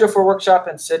 Any schedule for a workshop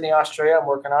in Sydney, Australia? I'm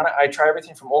working on it. I try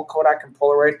everything from old Kodak and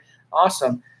Polaroid.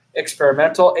 Awesome.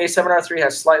 Experimental. A7R3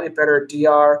 has slightly better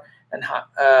DR. And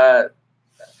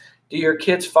do your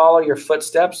kids follow your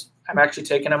footsteps? I'm actually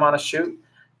taking them on a shoot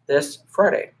this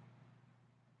Friday.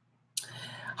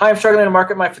 Hi, I'm struggling to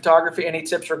market my photography. Any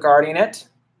tips regarding it?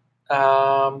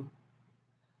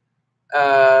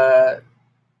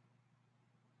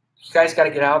 You guys got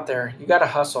to get out there. You got to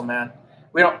hustle, man.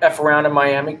 We don't F around in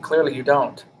Miami. Clearly you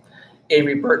don't.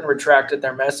 Avery Burton retracted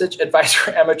their message. Advice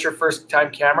for amateur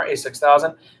first-time camera,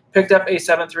 A6000. Picked up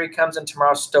A7 III, comes in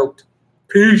tomorrow, stoked.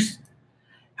 Peace.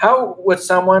 How would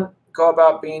someone go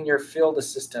about being your field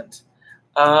assistant?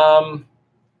 You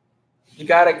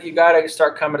gotta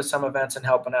start coming to some events and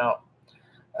helping out.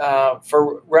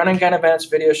 For running gun events,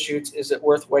 video shoots, is it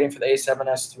worth waiting for the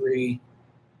A7S III?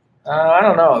 I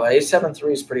don't know. The A7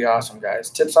 III is pretty awesome, guys.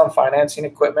 Tips on financing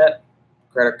equipment,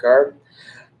 credit card.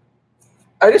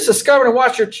 I just discovered and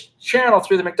watched your channel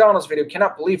through the McDonald's video.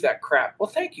 Cannot believe that crap. Well,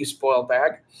 thank you, spoiled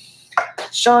bag.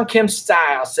 Sean Kim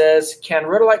Style says, can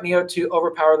Rotolite Neo 2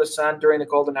 overpower the sun during the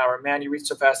golden hour? Man, you read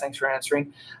so fast. Thanks for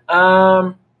answering.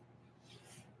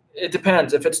 It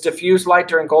depends. If it's diffused light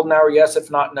during golden hour, yes. If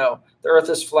not, no. The Earth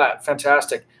is flat.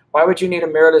 Fantastic. Why would you need a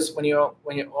mirrorless when you're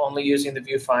only using the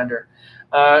viewfinder?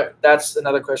 That's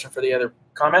another question for the other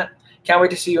comment. Can't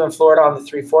wait to see you in Florida on the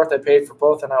 3/4. I paid for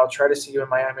both, and I'll try to see you in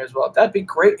Miami as well. That'd be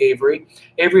great, Avery.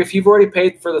 Avery, if you've already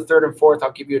paid for the 3rd and 4th,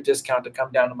 I'll give you a discount to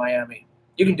come down to Miami.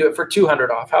 You can do it for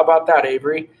 $200 off. How about that,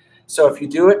 Avery? So if you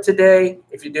do it today,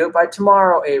 if you do it by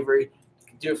tomorrow, Avery, you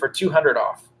can do it for $200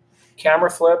 off. Camera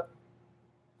flip.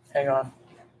 Hang on.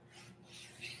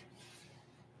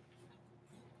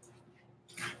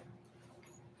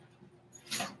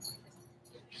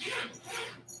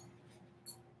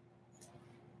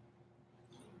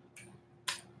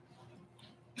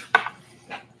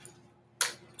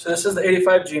 So this is the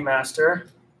 85G Master.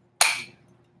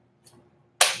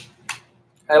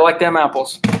 I like them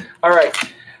apples. All right.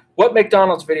 What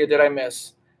McDonald's video did I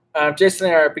miss?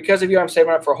 Jason, because of you, I'm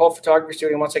saving up for a whole photography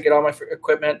studio. Once I get all my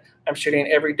equipment, I'm shooting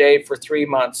every day for 3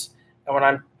 months. And when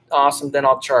I'm awesome, then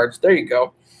I'll charge. There you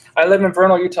go. I live in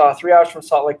Vernal, Utah, 3 hours from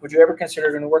Salt Lake. Would you ever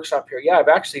consider doing a workshop here? Yeah, I've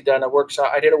actually done a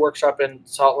workshop. I did a workshop in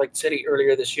Salt Lake City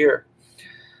earlier this year.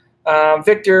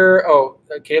 Victor,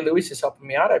 okay, Luis is helping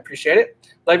me out. I appreciate it.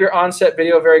 Love your onset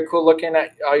video. Very cool looking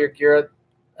at all your gear.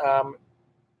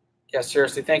 Yeah,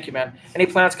 seriously. Thank you, man. Any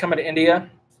plans coming to India?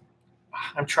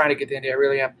 I'm trying to get to India. I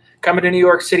really am. Coming to New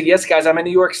York City. Yes, guys, I'm in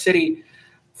New York City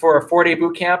for a 4-day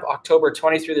boot camp, October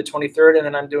 20th through the 23rd, and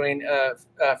then I'm doing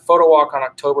a photo walk on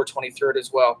October 23rd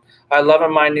as well. I love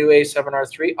my new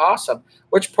A7R3. Awesome.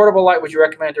 Which portable light would you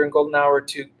recommend during golden hour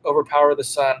to overpower the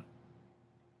sun?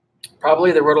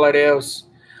 Probably the Rhodolite EOS.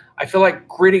 I feel like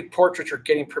gritty portraiture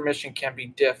getting permission can be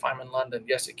diff. I'm in London.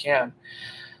 Yes, it can.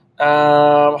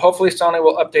 Hopefully Sony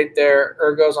will update their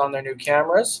ergos on their new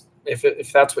cameras.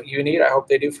 If that's what you need, I hope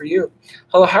they do for you.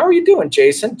 Hello, how are you doing,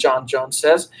 Jason? John Jones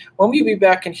says, when will you be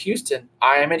back in Houston?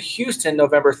 I am in Houston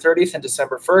November 30th and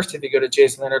December 1st. If you go to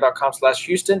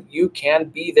jasonleonard.com/Houston, you can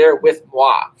be there with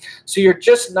moi. So you're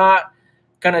just not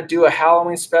going to do a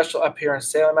Halloween special up here in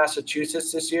Salem,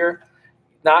 Massachusetts this year.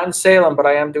 Not in Salem, but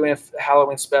I am doing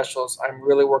Halloween specials. I'm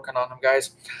really working on them,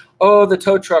 guys. Oh, the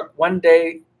tow truck. One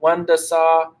day, Wanda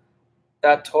saw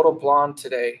that total blonde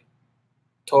today.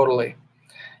 Totally.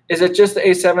 Is it just the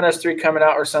A7S3 coming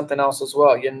out or something else as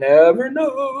well? You never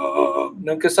know.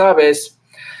 Nunca sabes.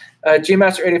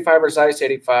 G-Master 85 or Zeiss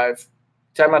 85?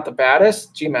 Talking about the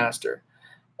baddest? G-Master.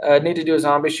 Need to do a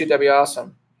zombie shoot. That'd be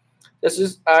awesome.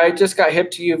 I just got hip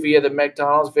to you via the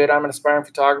McDonald's vid. I'm an aspiring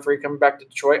photographer coming back to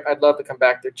Detroit. I'd love to come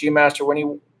back there. G-Master,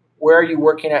 where are you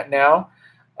working at now?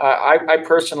 I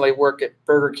personally work at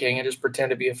Burger King and just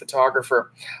pretend to be a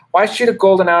photographer. Why shoot at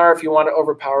golden hour if you want to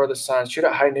overpower the sun? Shoot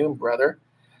at high noon, brother.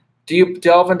 Do you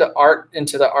delve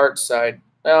into the art side?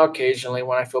 Well, occasionally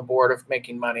when I feel bored of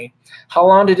making money. How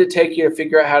long did it take you to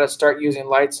figure out how to start using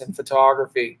lights in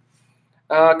photography?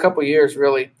 A couple years,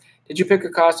 really. Did you pick a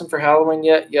costume for Halloween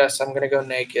yet? Yes, I'm going to go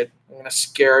naked. I'm going to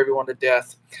scare everyone to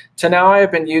death. To now, I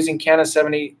have been using Canon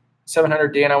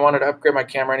 700D, and I wanted to upgrade my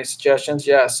camera. Any suggestions?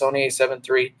 Yeah, Sony A7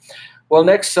 III. Will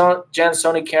next gen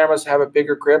Sony cameras have a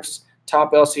bigger grips?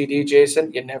 Top LCD,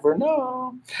 Jason? You never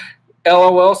know.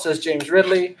 LOL, says James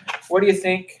Ridley. What do you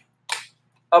think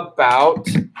about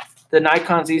the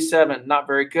Nikon Z7? Not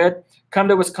very good. Come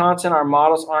to Wisconsin. Our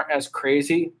models aren't as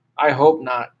crazy. I hope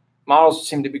not. Models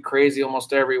seem to be crazy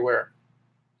almost everywhere.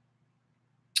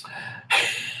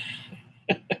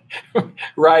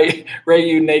 Ray,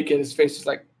 you naked. His face is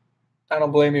like, I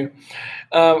don't blame you.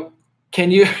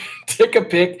 Can you take a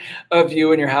pic of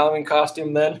you in your Halloween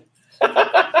costume then?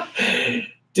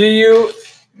 Do you,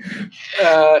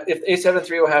 if A7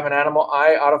 III will have an animal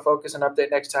eye autofocus and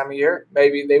update next time of year?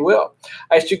 Maybe they will.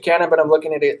 I shoot Canon, but I'm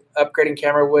looking at an upgrading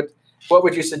camera. What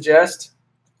would you suggest?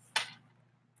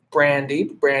 Brandy,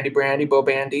 Bo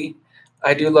Bandy.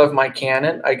 I do love my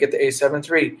Canon. I get the A7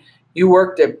 III. You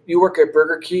work at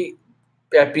Burger King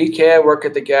at BK. I work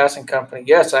at the Gas and Company.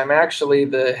 Yes, I'm actually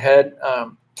the head.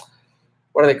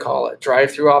 What do they call it?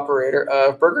 Drive-through operator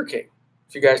of Burger King.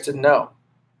 If you guys didn't know,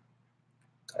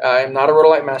 I'm not a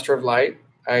Rhodolite Master of Light.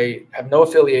 I have no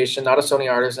affiliation. Not a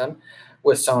Sony artisan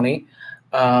with Sony.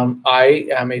 I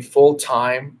am a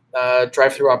full-time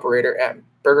drive-through operator at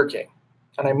Burger King,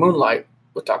 and I moonlight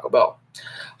with Taco Bell.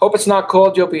 Hope it's not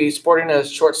cold. You'll be sporting a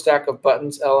short stack of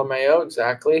buttons. LMAO,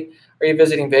 exactly. Are you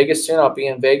visiting Vegas soon? I'll be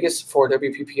in Vegas for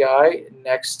WPPI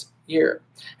next year.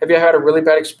 Have you had a really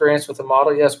bad experience with the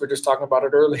model? Yes, we were just talking about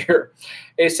it earlier.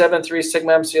 A7 III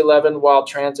Sigma MC11 while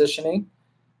transitioning?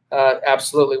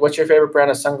 Absolutely. What's your favorite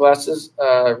brand of sunglasses?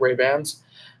 Ray-Bans.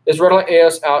 Is Rhodolite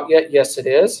EOS out yet? Yes, it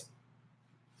is.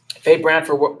 Favorite brand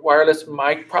for wireless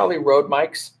mic? Probably Rode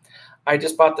mics. I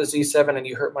just bought the Z7 and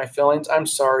you hurt my feelings. I'm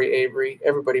sorry, Avery.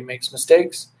 Everybody makes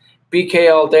mistakes.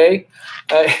 BK all day.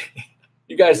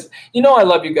 You guys, you know I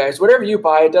love you guys. Whatever you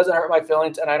buy, it doesn't hurt my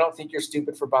feelings, and I don't think you're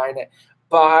stupid for buying it.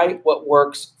 Buy what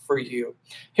works for you.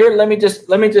 Here, let me just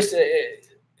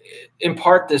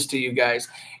impart this to you guys.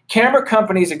 Camera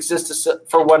companies exist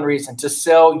for one reason, to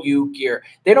sell you gear.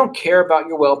 They don't care about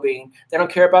your well-being. They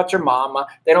don't care about your mama.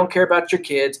 They don't care about your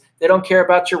kids. They don't care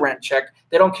about your rent check.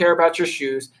 They don't care about your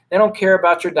shoes. They don't care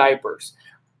about your diapers.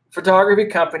 Photography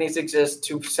companies exist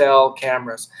to sell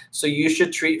cameras. So you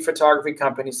should treat photography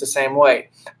companies the same way.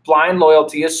 Blind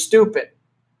loyalty is stupid.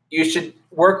 You should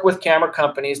work with camera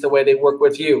companies the way they work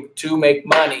with you, to make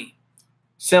money.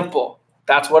 Simple.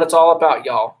 That's what it's all about,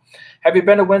 y'all. Have you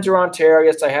been to Windsor, Ontario?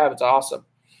 Yes, I have. It's awesome.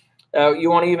 You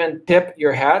won't even tip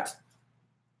your hat.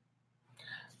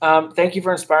 Thank you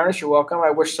for inspiring us. You're welcome.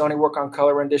 I wish Sony worked on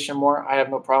color rendition more. I have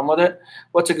no problem with it.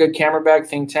 What's a good camera bag?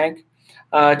 Think Tank.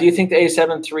 Do you think the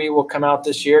A7 III will come out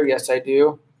this year? Yes, I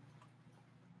do.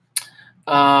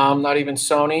 Not even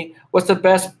Sony. What's the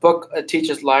best book that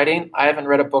teaches lighting? I haven't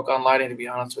read a book on lighting, to be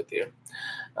honest with you.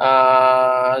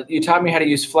 You taught me how to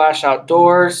use flash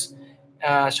outdoors.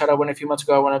 Shout out a few months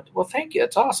ago. Well, thank you.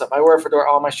 That's awesome. I wear a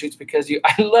fedora all my shoots because you.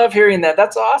 I love hearing that.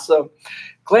 That's awesome.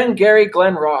 Glenn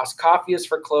Ross. Coffee is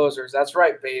for closers. That's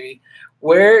right, baby.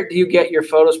 Where do you get your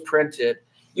photos printed?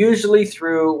 Usually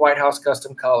through White House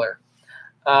Custom Color.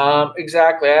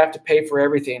 Exactly. I have to pay for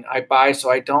everything I buy, so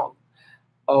I don't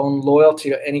own loyalty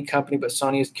to any company, but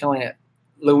Sony is killing it.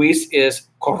 Luis is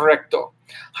correcto.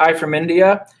 Hi from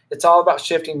India. It's all about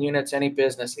shifting units, any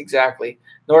business. Exactly.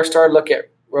 North Star, look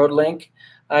at Roadlink.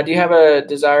 Do you have a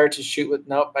desire to shoot with?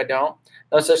 Nope, I don't.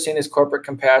 No such thing as corporate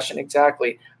compassion.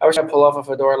 Exactly. I wish I could pull off a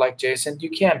fedora like Jason. You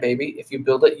can, baby. If you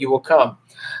build it, you will come.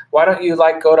 Why don't you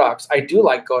like Godox? I do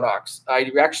like Godox.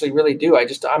 I actually really do.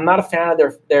 I'm not a fan of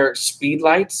their speed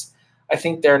lights. I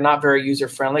think they're not very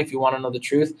user-friendly if you want to know the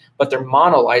truth. But their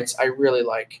mono lights I really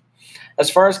like. As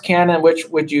far as Canon, which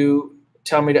would you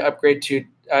tell me to upgrade to?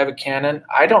 I have a Canon.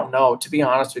 I don't know, to be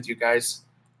honest with you guys.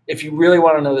 If you really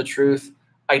want to know the truth,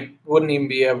 I wouldn't even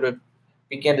be able to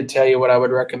begin to tell you what I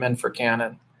would recommend for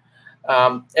Canon.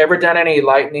 Ever done any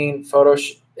lightning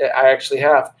photos? I actually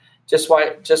have. Just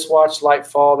watch light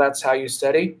fall. That's how you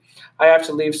study. I have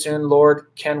to leave soon. Lord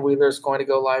Ken Wheeler is going to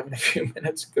go live in a few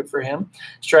minutes. Good for him.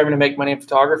 Striving to make money in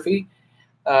photography.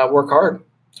 Work hard.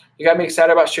 You got me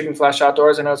excited about shooting flash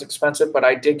outdoors. I know it's expensive, but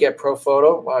I did get Pro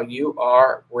Photo. Wow, you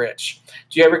are rich.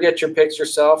 Do you ever get your pics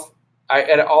yourself? I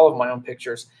edit all of my own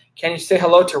pictures. Can you say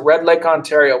hello to Red Lake,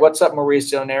 Ontario? What's up,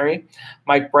 Mauricio Neri?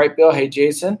 Mike Brightbill. Hey,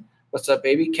 Jason. What's up,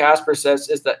 baby? Casper says,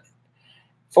 is the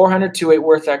 400-2.8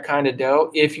 worth that kind of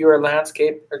dough? If you're a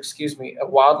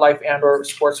wildlife and or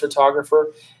sports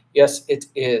photographer, yes, it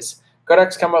is.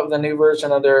 Kodak come up with a new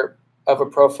version of a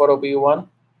Pro Photo B1.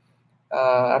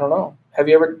 I don't know. Have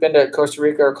you ever been to Costa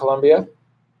Rica or Colombia?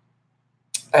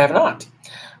 I have not.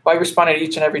 Well, you responded to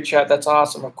each and every chat. That's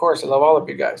awesome. Of course, I love all of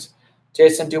you guys.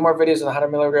 Jason, do more videos on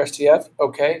 100mm STF.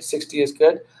 Okay, 60 is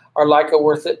good. Are Leica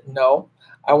worth it? No.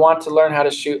 I want to learn how to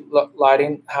shoot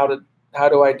lighting. How do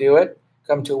I do it?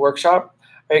 Come to a workshop.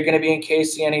 Are you going to be in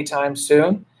KC anytime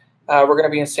soon? We're going to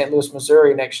be in St. Louis,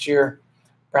 Missouri next year,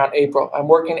 around April. I'm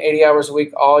working 80 hours a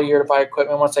week all year to buy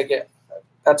equipment once I get.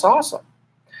 That's awesome.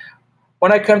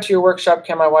 When I come to your workshop,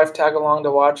 can my wife tag along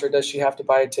to watch, or does she have to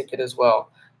buy a ticket as well?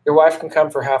 Your wife can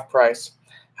come for half price.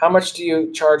 How much do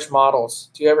you charge models?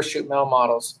 Do you ever shoot male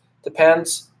models?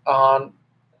 Depends on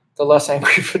the less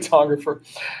angry photographer.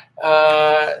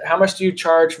 How much do you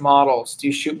charge models? Do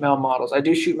you shoot male models? I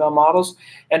do shoot male models,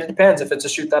 and it depends. If it's a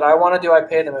shoot that I want to do, I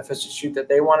pay them. If it's a shoot that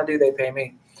they want to do, they pay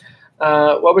me.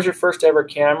 What was your first ever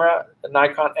camera? The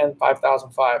Nikon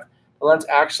N5005. The lens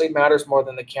actually matters more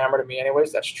than the camera to me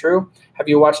anyways. That's true. Have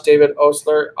you watched David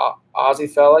Osler, Aussie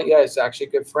fella? Yeah, he's actually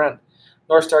a good friend.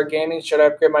 North Star Gaming, should I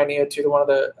upgrade my Neo 2 to one of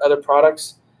the other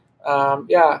products?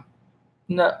 Yeah,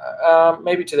 no,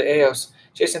 maybe to the EOS.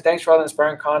 Jason, thanks for all the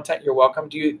inspiring content. You're welcome.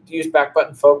 Do you use back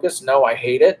button focus? No, I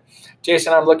hate it.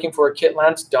 Jason, I'm looking for a kit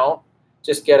lens. Don't.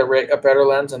 Just get a better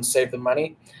lens and save the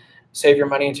money. Save your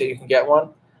money until you can get one.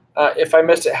 If I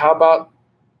missed it, how about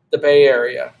the Bay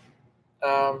Area?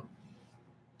 The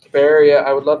Bay Area,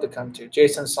 I would love to come to.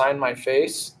 Jason, sign my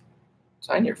face.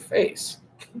 Sign your face.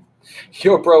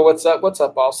 Yo, bro, what's up? What's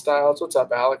up, All Styles? What's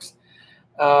up, Alex?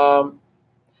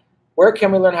 Where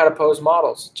can we learn how to pose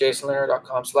models?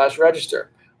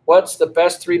 jasonlerner.com/register. What's the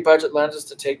best 3 budget lenses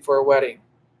to take for a wedding?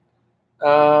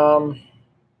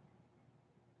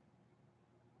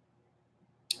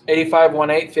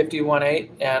 85-1.8, 50-1.8,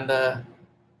 and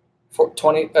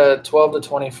 12 to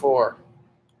 24.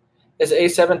 Is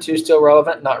A7 II still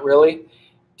relevant? Not really.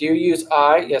 Do you use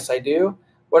I? Yes, I do.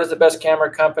 What is the best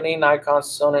camera company? Nikon,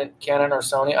 Sony, Canon, or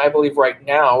Sony? I believe right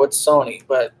now it's Sony,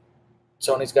 but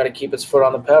Sony's got to keep its foot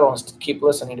on the pedal and keep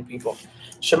listening to people.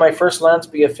 Should my first lens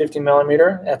be a 50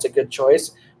 millimeter? That's a good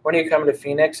choice. When are you coming to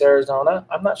Phoenix, Arizona?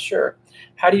 I'm not sure.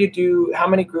 How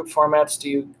many group formats do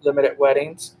you limit at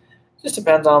weddings? Just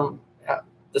depends on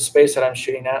the space that I'm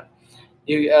shooting at.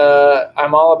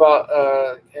 I'm all about,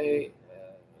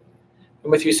 I'm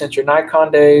with you since your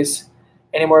Nikon days.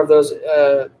 Any more of those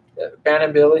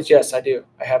Bannon Billies? Yes, I do.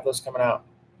 I have those coming out.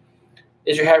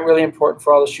 Is your hat really important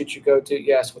for all the shoots you go to?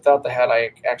 Yes. Without the hat,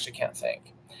 I actually can't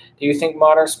think. Do you think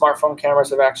modern smartphone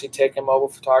cameras have actually taken mobile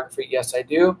photography? Yes, I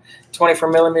do. 24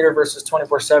 millimeter versus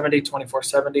 2470,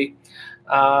 2470.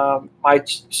 My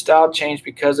style changed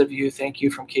because of you. Thank you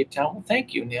from Cape Town. Well,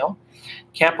 thank you, Neil.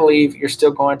 Can't believe you're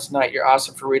still going tonight. You're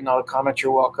awesome for reading all the comments.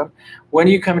 You're welcome. When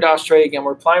are you coming to Australia again?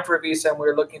 We're applying for a visa, and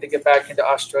we're looking to get back into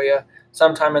Australia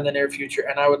sometime in the near future,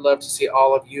 and I would love to see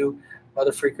all of you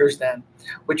mother freakers then.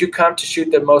 Would you come to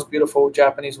shoot the most beautiful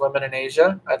Japanese women in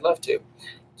Asia? I'd love to.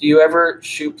 Do you ever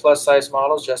shoot plus-size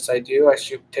models? Yes, I do. I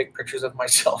take pictures of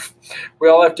myself. We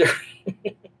all have different.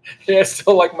 Yeah, I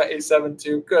still like my A7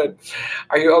 II. Good.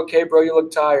 Are you okay, bro? You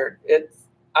look tired.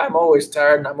 I'm always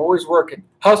tired, and I'm always working.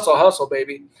 Hustle, hustle,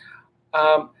 baby.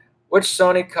 Which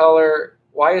Sony color?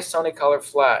 Why is Sony color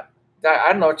flat?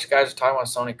 I don't know what you guys are talking about.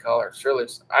 Sony color. Surely,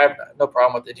 I have no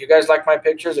problem with it. Do you guys like my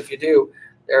pictures? If you do,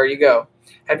 there you go.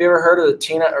 Have you ever heard of the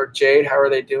Tina or Jade? How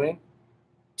are they doing?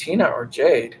 Tina or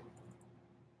Jade?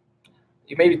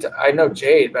 I know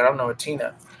Jade, but I don't know a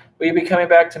Tina. Will you be coming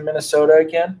back to Minnesota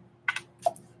again?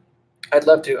 I'd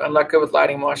love to. I'm not good with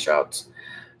lighting washouts.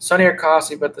 Sony or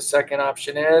costly, but the second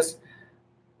option is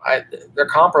they're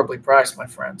comparably priced, my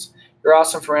friends. You're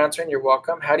awesome for answering. You're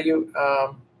welcome. How do you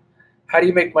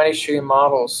make money shooting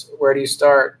models? Where do you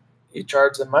start? You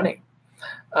charge them money.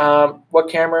 What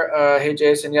camera? Hey,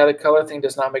 Jason, yeah, the color thing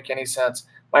does not make any sense.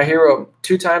 My hero,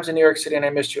 2 times in New York City, and I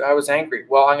missed you. I was angry.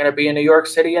 Well, I'm going to be in New York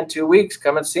City in 2 weeks.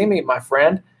 Come and see me, my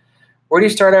friend. Where do you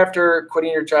start after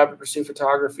quitting your job to pursue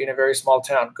photography in a very small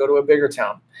town? Go to a bigger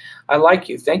town. I like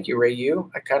you. Thank you, Ray.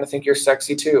 I kind of think you're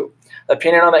sexy, too.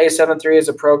 Opinion on the A7 III is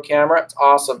a pro camera. It's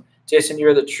awesome. Jason,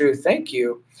 you're the truth. Thank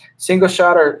you. Single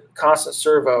shot or constant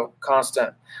servo?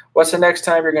 Constant. What's the next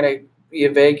time you're going to be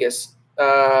in Vegas?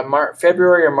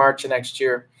 February or March of next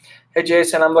year. Hey,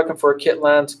 Jason, I'm looking for a kit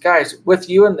lens. Guys, with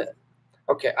you and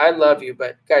okay, I love you,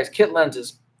 but guys, kit lens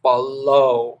is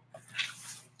below.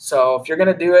 So if you're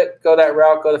going to do it, go that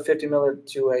route, go to 50 millimeter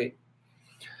 2.8.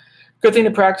 Good thing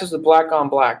to practice with black on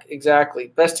black. Exactly.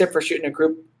 Best tip for shooting a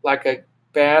group like a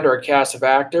band or a cast of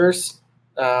actors.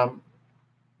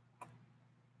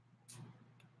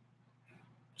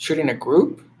 Shooting a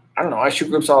group? I don't know. I shoot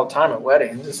groups all the time at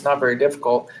weddings. It's not very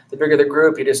difficult. The bigger the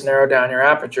group, you just narrow down your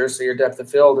aperture so your depth of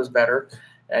field is better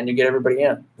and you get everybody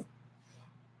in.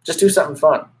 Just do something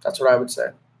fun. That's what I would say.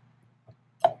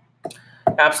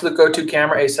 Absolute go-to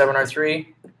camera, A7R3.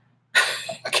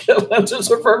 Get lenses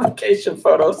for verification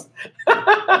photos.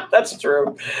 That's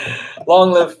true.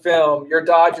 Long live film. Your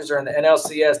Dodgers are in the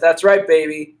NLCS. That's right,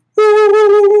 baby.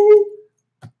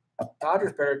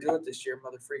 Dodgers better do it this year,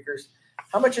 mother freakers.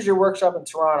 How much is your workshop in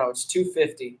Toronto? It's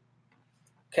 $250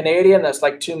 Canadian. That's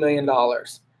like $2 million.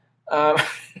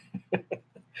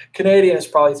 Canadian is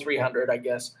probably 300, I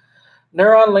guess.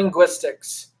 Neuron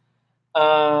linguistics.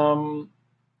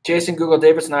 Jason, Google,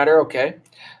 David Snyder. Okay.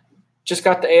 Just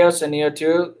got the EOS and Neo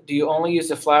 2. Do you only use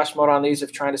the flash mode on these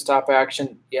if trying to stop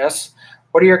action? Yes.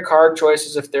 What are your card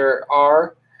choices if there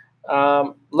are?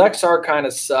 Lexar kind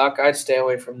of suck. I'd stay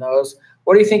away from those.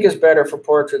 What do you think is better for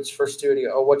portraits for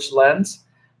studio? Which lens?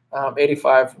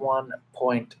 85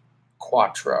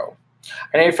 1.4.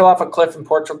 I know you fell off a cliff in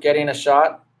Portugal getting a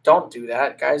shot. Don't do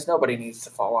that, guys. Nobody needs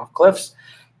to fall off cliffs.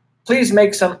 Please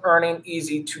make some earning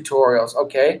easy tutorials.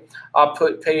 Okay, I'll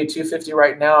pay you $250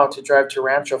 right now to drive to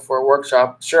Rancho for a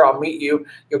workshop. Sure, I'll meet you.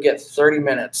 You'll get 30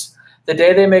 minutes. The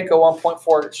day they make a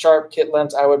 1.4 sharp kit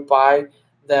lens, I would buy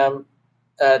them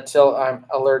till I'm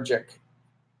allergic.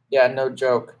 Yeah, no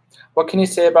joke. What can you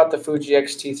say about the Fuji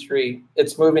X-T3?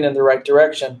 It's moving in the right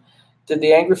direction. Did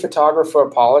the angry photographer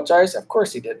apologize? Of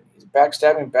course he did. He's a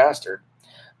backstabbing bastard.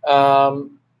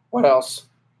 What else?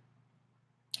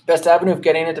 Best avenue of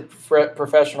getting into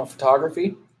professional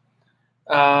photography?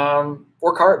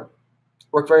 Work hard.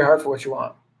 Work very hard for what you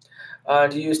want.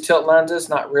 Do you use tilt lenses?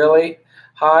 Not really.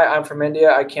 Hi, I'm from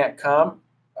India. I can't come.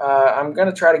 I'm going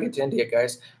to try to get to India,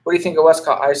 guys. What do you think of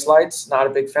Westcott ice lights? Not a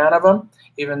big fan of them,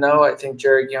 even though I think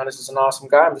Jerry Gionis is an awesome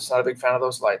guy. I'm just not a big fan of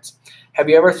those lights. Have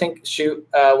you ever shoot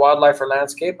wildlife or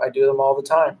landscape? I do them all the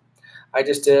time. I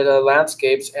just did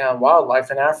landscapes and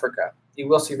wildlife in Africa. You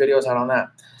will see videos out on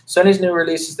that. Sony's new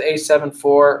release is the A7 IV.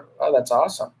 Oh, that's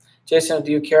awesome. Jason,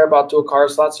 do you care about dual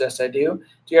card slots? Yes, I do.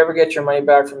 Do you ever get your money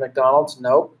back from McDonald's?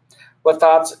 Nope. What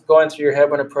thoughts going through your head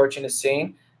when approaching a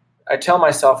scene? I tell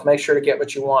myself, make sure to get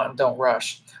what you want and don't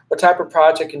rush. What type of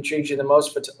project intrigues you the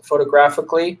most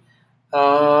photographically?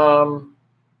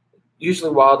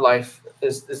 Usually wildlife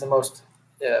is the most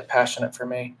passionate for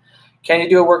me. Can you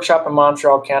do a workshop in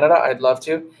Montreal, Canada? I'd love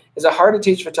to. Is it hard to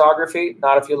teach photography?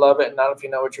 Not if you love it, not if you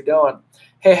know what you're doing.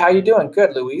 Hey, how you doing?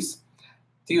 Good, Luis.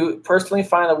 Do you personally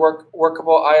find the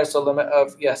workable ISO limit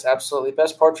of, yes, absolutely.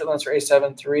 Best portrait lens for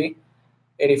A7 III,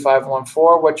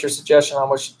 8514. What's your suggestion on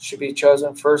what should be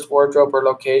chosen? First, wardrobe or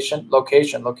location?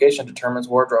 Location determines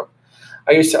wardrobe.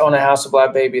 I used to own a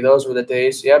Hasselblad baby. Those were the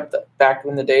days. Yep, back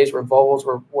in the days where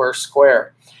Volvos were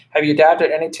square. Have you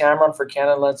adapted any Tamron for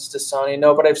Canon lenses to Sony?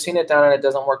 No, but I've seen it done and it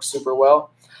doesn't work super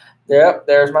well. Yep,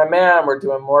 there's my man. We're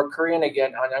doing more Korean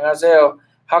again. 안녕하세요.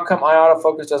 How come eye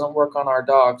autofocus doesn't work on our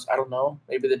dogs? I don't know.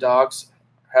 Maybe the dogs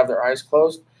have their eyes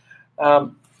closed.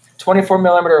 24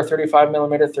 millimeter or 35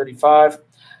 millimeter, 35.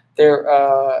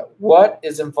 What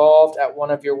is involved at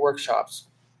one of your workshops?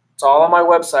 It's all on my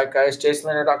website, guys,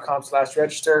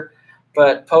 jasonlerner.com/register.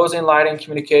 But posing, lighting,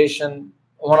 communication,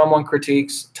 one-on-one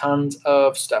critiques, tons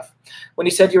of stuff. When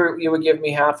you said you would give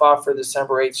me half off for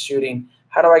December 8th shooting,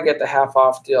 how do I get the half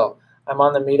off deal? I'm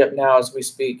on the meetup now as we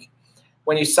speak.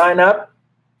 When you sign up,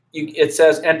 it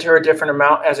says enter a different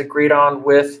amount as agreed on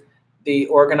with the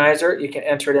organizer. You can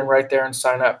enter it in right there and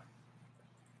sign up.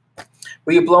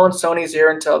 Will you blow in Sony's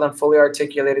ear and tell them fully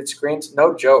articulated screens?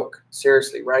 No joke.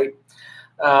 Seriously, right?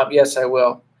 Yes, I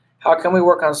will. How can we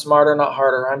work on smarter, not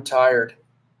harder? I'm tired.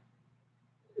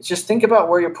 Just think about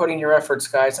where you're putting your efforts,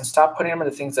 guys, and stop putting them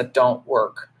into things that don't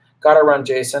work. Gotta run,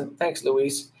 Jason. Thanks,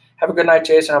 Luis. Have a good night,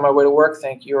 Jason. On my way to work.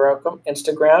 Thank you. You're welcome.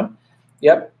 Instagram.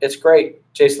 Yep, it's great.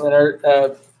 Jason Leonard,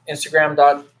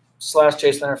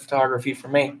 Instagram.com/Jason Leonard Photography for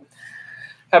me.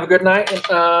 Have a good night.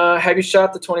 Have you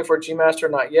shot the 24G Master?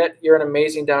 Not yet. You're an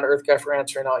amazing down-to-earth guy for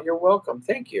answering all. You're welcome.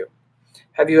 Thank you.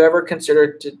 Have you ever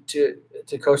considered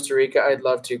to Costa Rica? I'd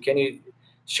love to. Can you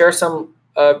share some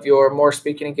of your more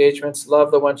speaking engagements?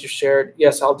 Love the ones you shared.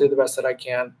 Yes, I'll do the best that I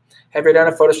can. Have you done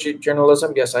a photo shoot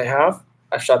journalism? Yes, I have.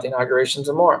 I've shot the inaugurations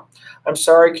and more. I'm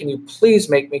sorry. Can you please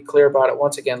make me clear about it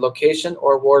once again? Location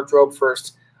or wardrobe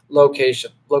first?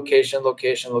 Location, location,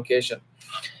 location, location.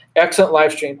 Excellent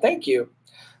live stream. Thank you.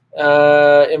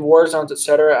 In war zones,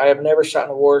 etc. I have never shot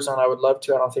in a war zone. I would love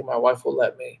to. I don't think my wife will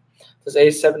let me. Does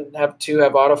A7 have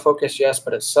autofocus? Yes,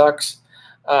 but it sucks.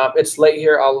 It's late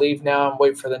here. I'll leave now and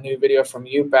wait for the new video from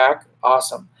you back.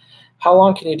 Awesome. How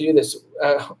long can you do this?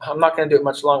 I'm not going to do it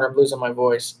much longer. I'm losing my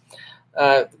voice.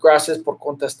 Gracias por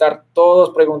contestar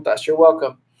todas preguntas. You're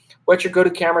welcome. What's your go-to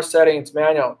camera settings?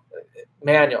 Manual.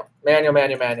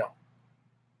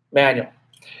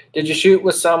 Did you shoot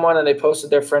with someone and they posted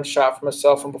their friend's shot from a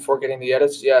cell phone before getting the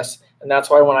edits? Yes. And that's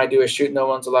why when I do a shoot, no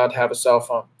one's allowed to have a cell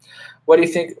phone. What do you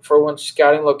think for when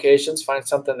scouting locations? Find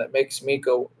something that makes me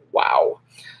go, wow.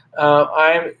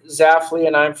 I'm Zafli,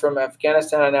 and I'm from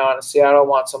Afghanistan. And now in Seattle.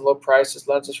 Want some low prices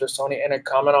lenses for Sony and a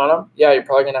comment on them? Yeah, you're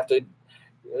probably going to have to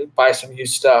buy some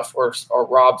used stuff or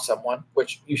rob someone,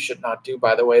 which you should not do,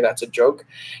 by the way. That's a joke.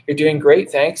 You're doing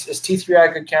great. Thanks. Is T3i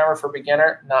a good camera for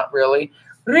beginner? Not really.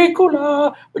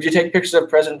 Ricola. Would you take pictures of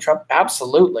President Trump?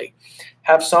 Absolutely.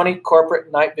 Have Sony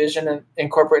corporate night vision and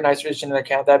incorporate night vision in their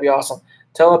camera. That'd be awesome.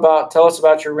 Tell us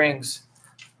about your rings.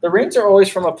 The rings are always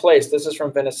from a place. This is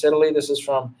from Venice, Italy. This is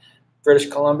from British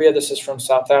Columbia. This is from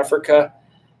South Africa.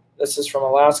 This is from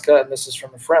Alaska, and this is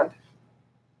from a friend.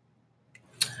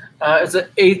 Is it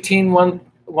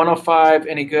 105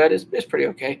 any good? It's pretty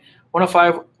okay.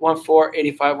 105, 14,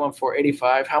 85, 14,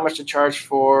 85. How much to charge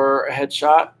for a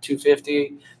headshot?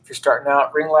 $250 if you're starting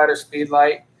out. Ring light or speed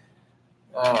light?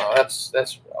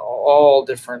 That's all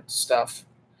different stuff.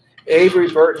 Avery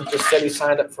Burton just said he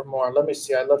signed up for more. Let me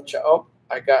see. I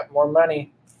got more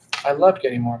money. I love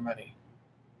getting more money.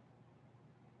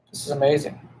 This is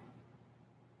amazing.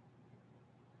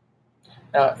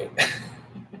 Now,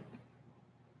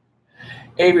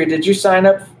 Avery, did you sign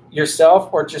up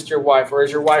yourself or just your wife, or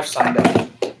is your wife signed up?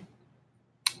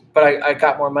 But I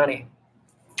got more money.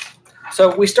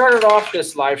 So we started off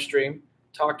this live stream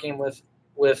talking with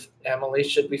Emily.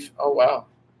 Should we? Oh, wow.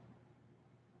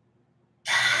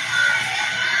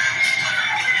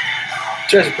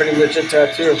 She has a pretty legit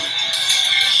tattoo.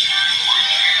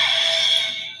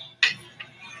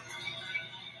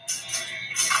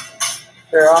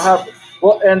 Here,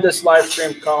 we'll end this live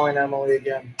stream calling Emily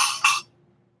again.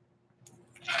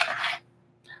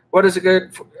 What is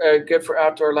good for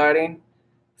outdoor lighting?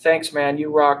 Thanks, man.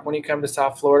 You rock. When you come to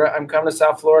South Florida, I'm coming to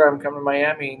South Florida. I'm coming to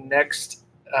Miami next.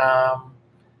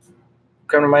 Coming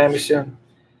to Miami soon.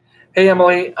 Hey,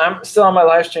 Emily, I'm still on my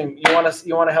live stream. You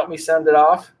want to help me send it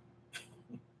off?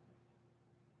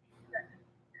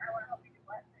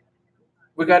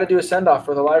 We got to do a send off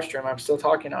for the live stream. I'm still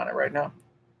talking on it right now.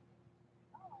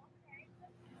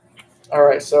 All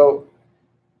right. So,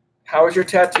 how was your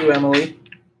tattoo, Emily?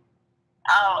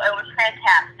 Oh, it was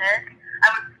fantastic.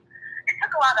 It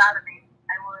took a lot out of me. It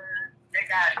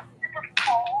was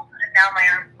cold, and now my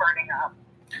arm's burning up.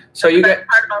 So you got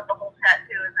part about the whole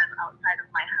tattoo is I'm outside of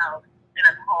my house and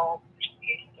I'm home.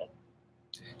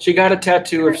 She got a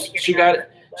tattoo of she got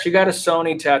a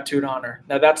Sony tattooed on her.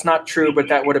 Now that's not true, but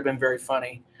that would have been very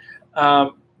funny.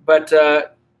 You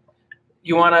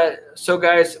want to? So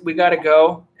guys, we got to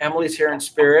go. Emily's here in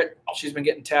spirit. She's been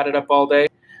getting tatted up all day.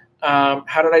 How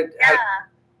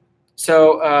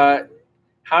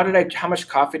much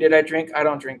coffee did I drink? I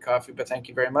don't drink coffee, but thank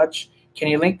you very much. Can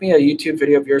you link me a YouTube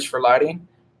video of yours for lighting?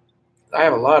 I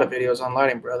have a lot of videos on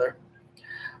lighting, brother.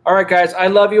 All right, guys, I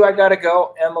love you. I got to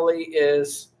go. Emily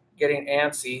is getting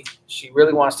antsy. She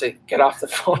really wants to get off the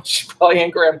phone. She's probably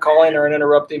angry I'm calling her and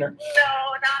interrupting her. No,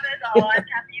 not at all. I'm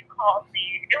happy you called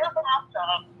me. It was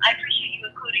awesome. I appreciate you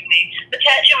including me. The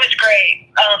tattoo was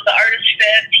great. The artist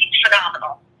fit. He's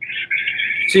phenomenal.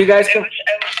 So you guys can.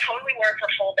 It was totally worth a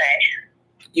full day.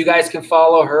 You guys can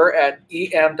follow her at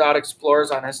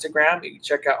em.explorers on Instagram. You can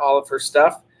check out all of her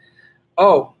stuff.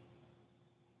 Oh,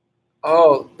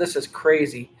 this is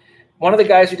crazy. One of the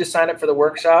guys who just signed up for the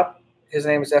workshop, his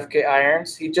name is FK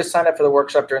Irons. He just signed up for the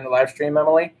workshop during the live stream,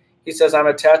 Emily. He says, I'm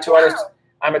a tattoo artist.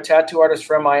 I'm a tattoo artist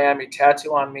from Miami.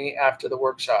 Tattoo on me after the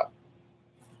workshop.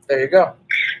 There you go.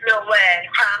 No way.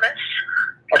 Promise?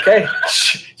 Okay.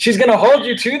 She's going to hold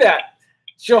you to that.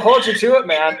 She'll hold you to it,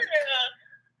 man.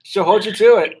 She'll hold you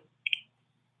to it.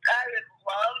 I would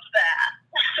love that.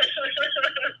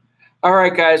 All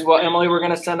right, guys. Well, Emily, we're going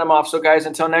to send them off. So, guys,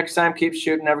 until next time, keep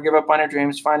shooting. Never give up on your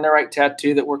dreams. Find the right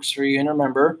tattoo that works for you. And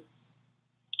remember,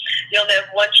 you only have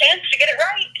one chance to get it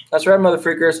right. That's right, mother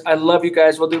freakers. I love you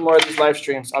guys. We'll do more of these live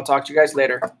streams. I'll talk to you guys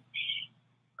later.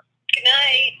 Good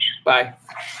night. Bye.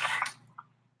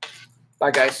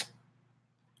 Bye, guys.